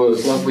love with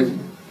words, love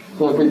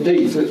with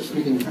deeds.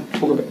 We can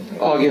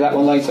argue that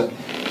one later.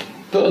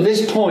 But at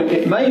this point,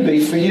 it may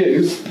be for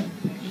you,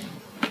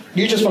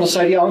 you just want to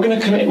say, yeah, I'm going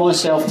to commit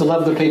myself to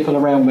love the people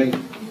around me.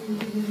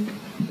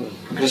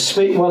 I'm going to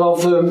speak well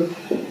of them.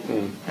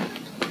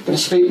 I'm going to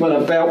speak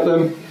well about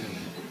them.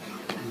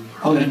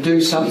 I'm going to do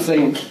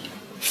something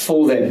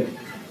for them.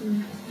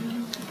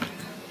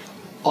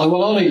 I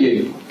will honour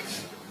you.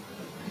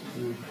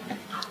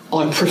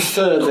 I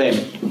prefer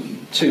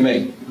them to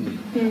me.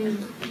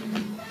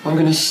 I'm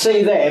going to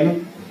see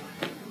them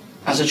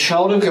as a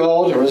child of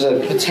God, or as a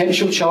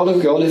potential child of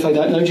God if they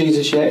don't know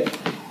Jesus yet,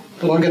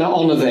 but I'm going to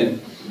honour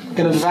them. I'm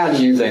going to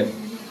value them.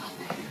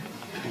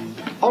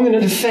 I'm going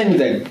to defend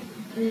them.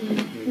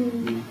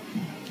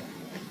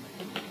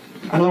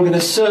 And I'm going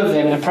to serve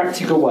them in a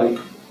practical way.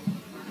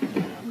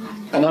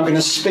 And I'm going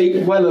to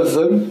speak well of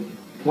them,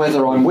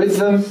 whether I'm with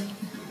them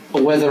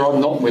or whether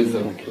I'm not with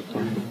them.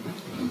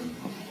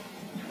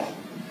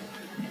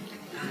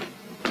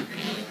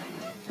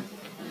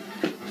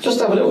 Just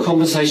have a little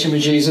conversation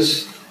with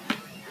Jesus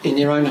in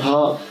your own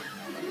heart.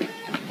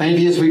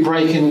 Maybe as we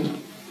break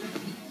in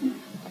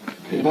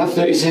about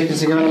 30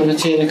 seconds ago on a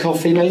tea and a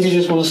coffee, maybe you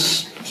just want to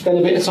spend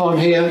a bit of time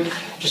here,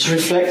 just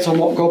reflect on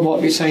what God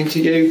might be saying to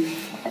you.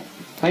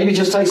 Maybe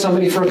just take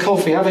somebody for a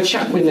coffee, have a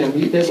chat with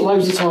them. There's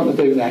loads of time to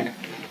do that.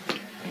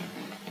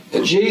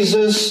 But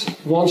Jesus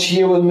wants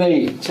you and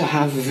me to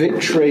have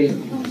victory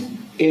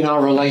in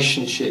our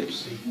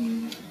relationships,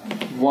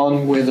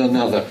 one with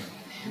another.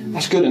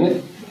 That's good, isn't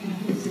it?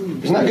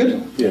 Isn't that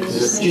good?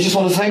 Yes. Do you just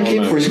want to thank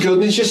Him for His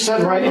goodness? Just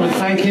celebrate Him and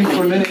thank Him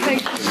for a minute. For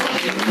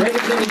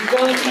everything He's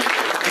done.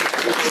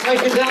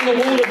 Taking down the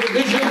wall of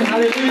division.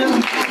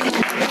 Hallelujah.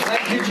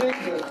 Thank you, Jesus.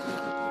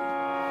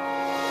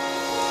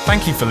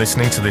 Thank you for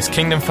listening to this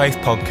Kingdom Faith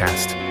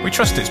podcast. We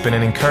trust it's been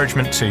an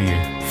encouragement to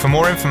you. For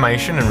more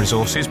information and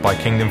resources by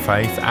Kingdom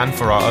Faith and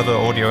for our other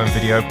audio and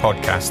video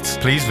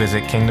podcasts, please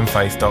visit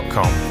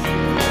kingdomfaith.com.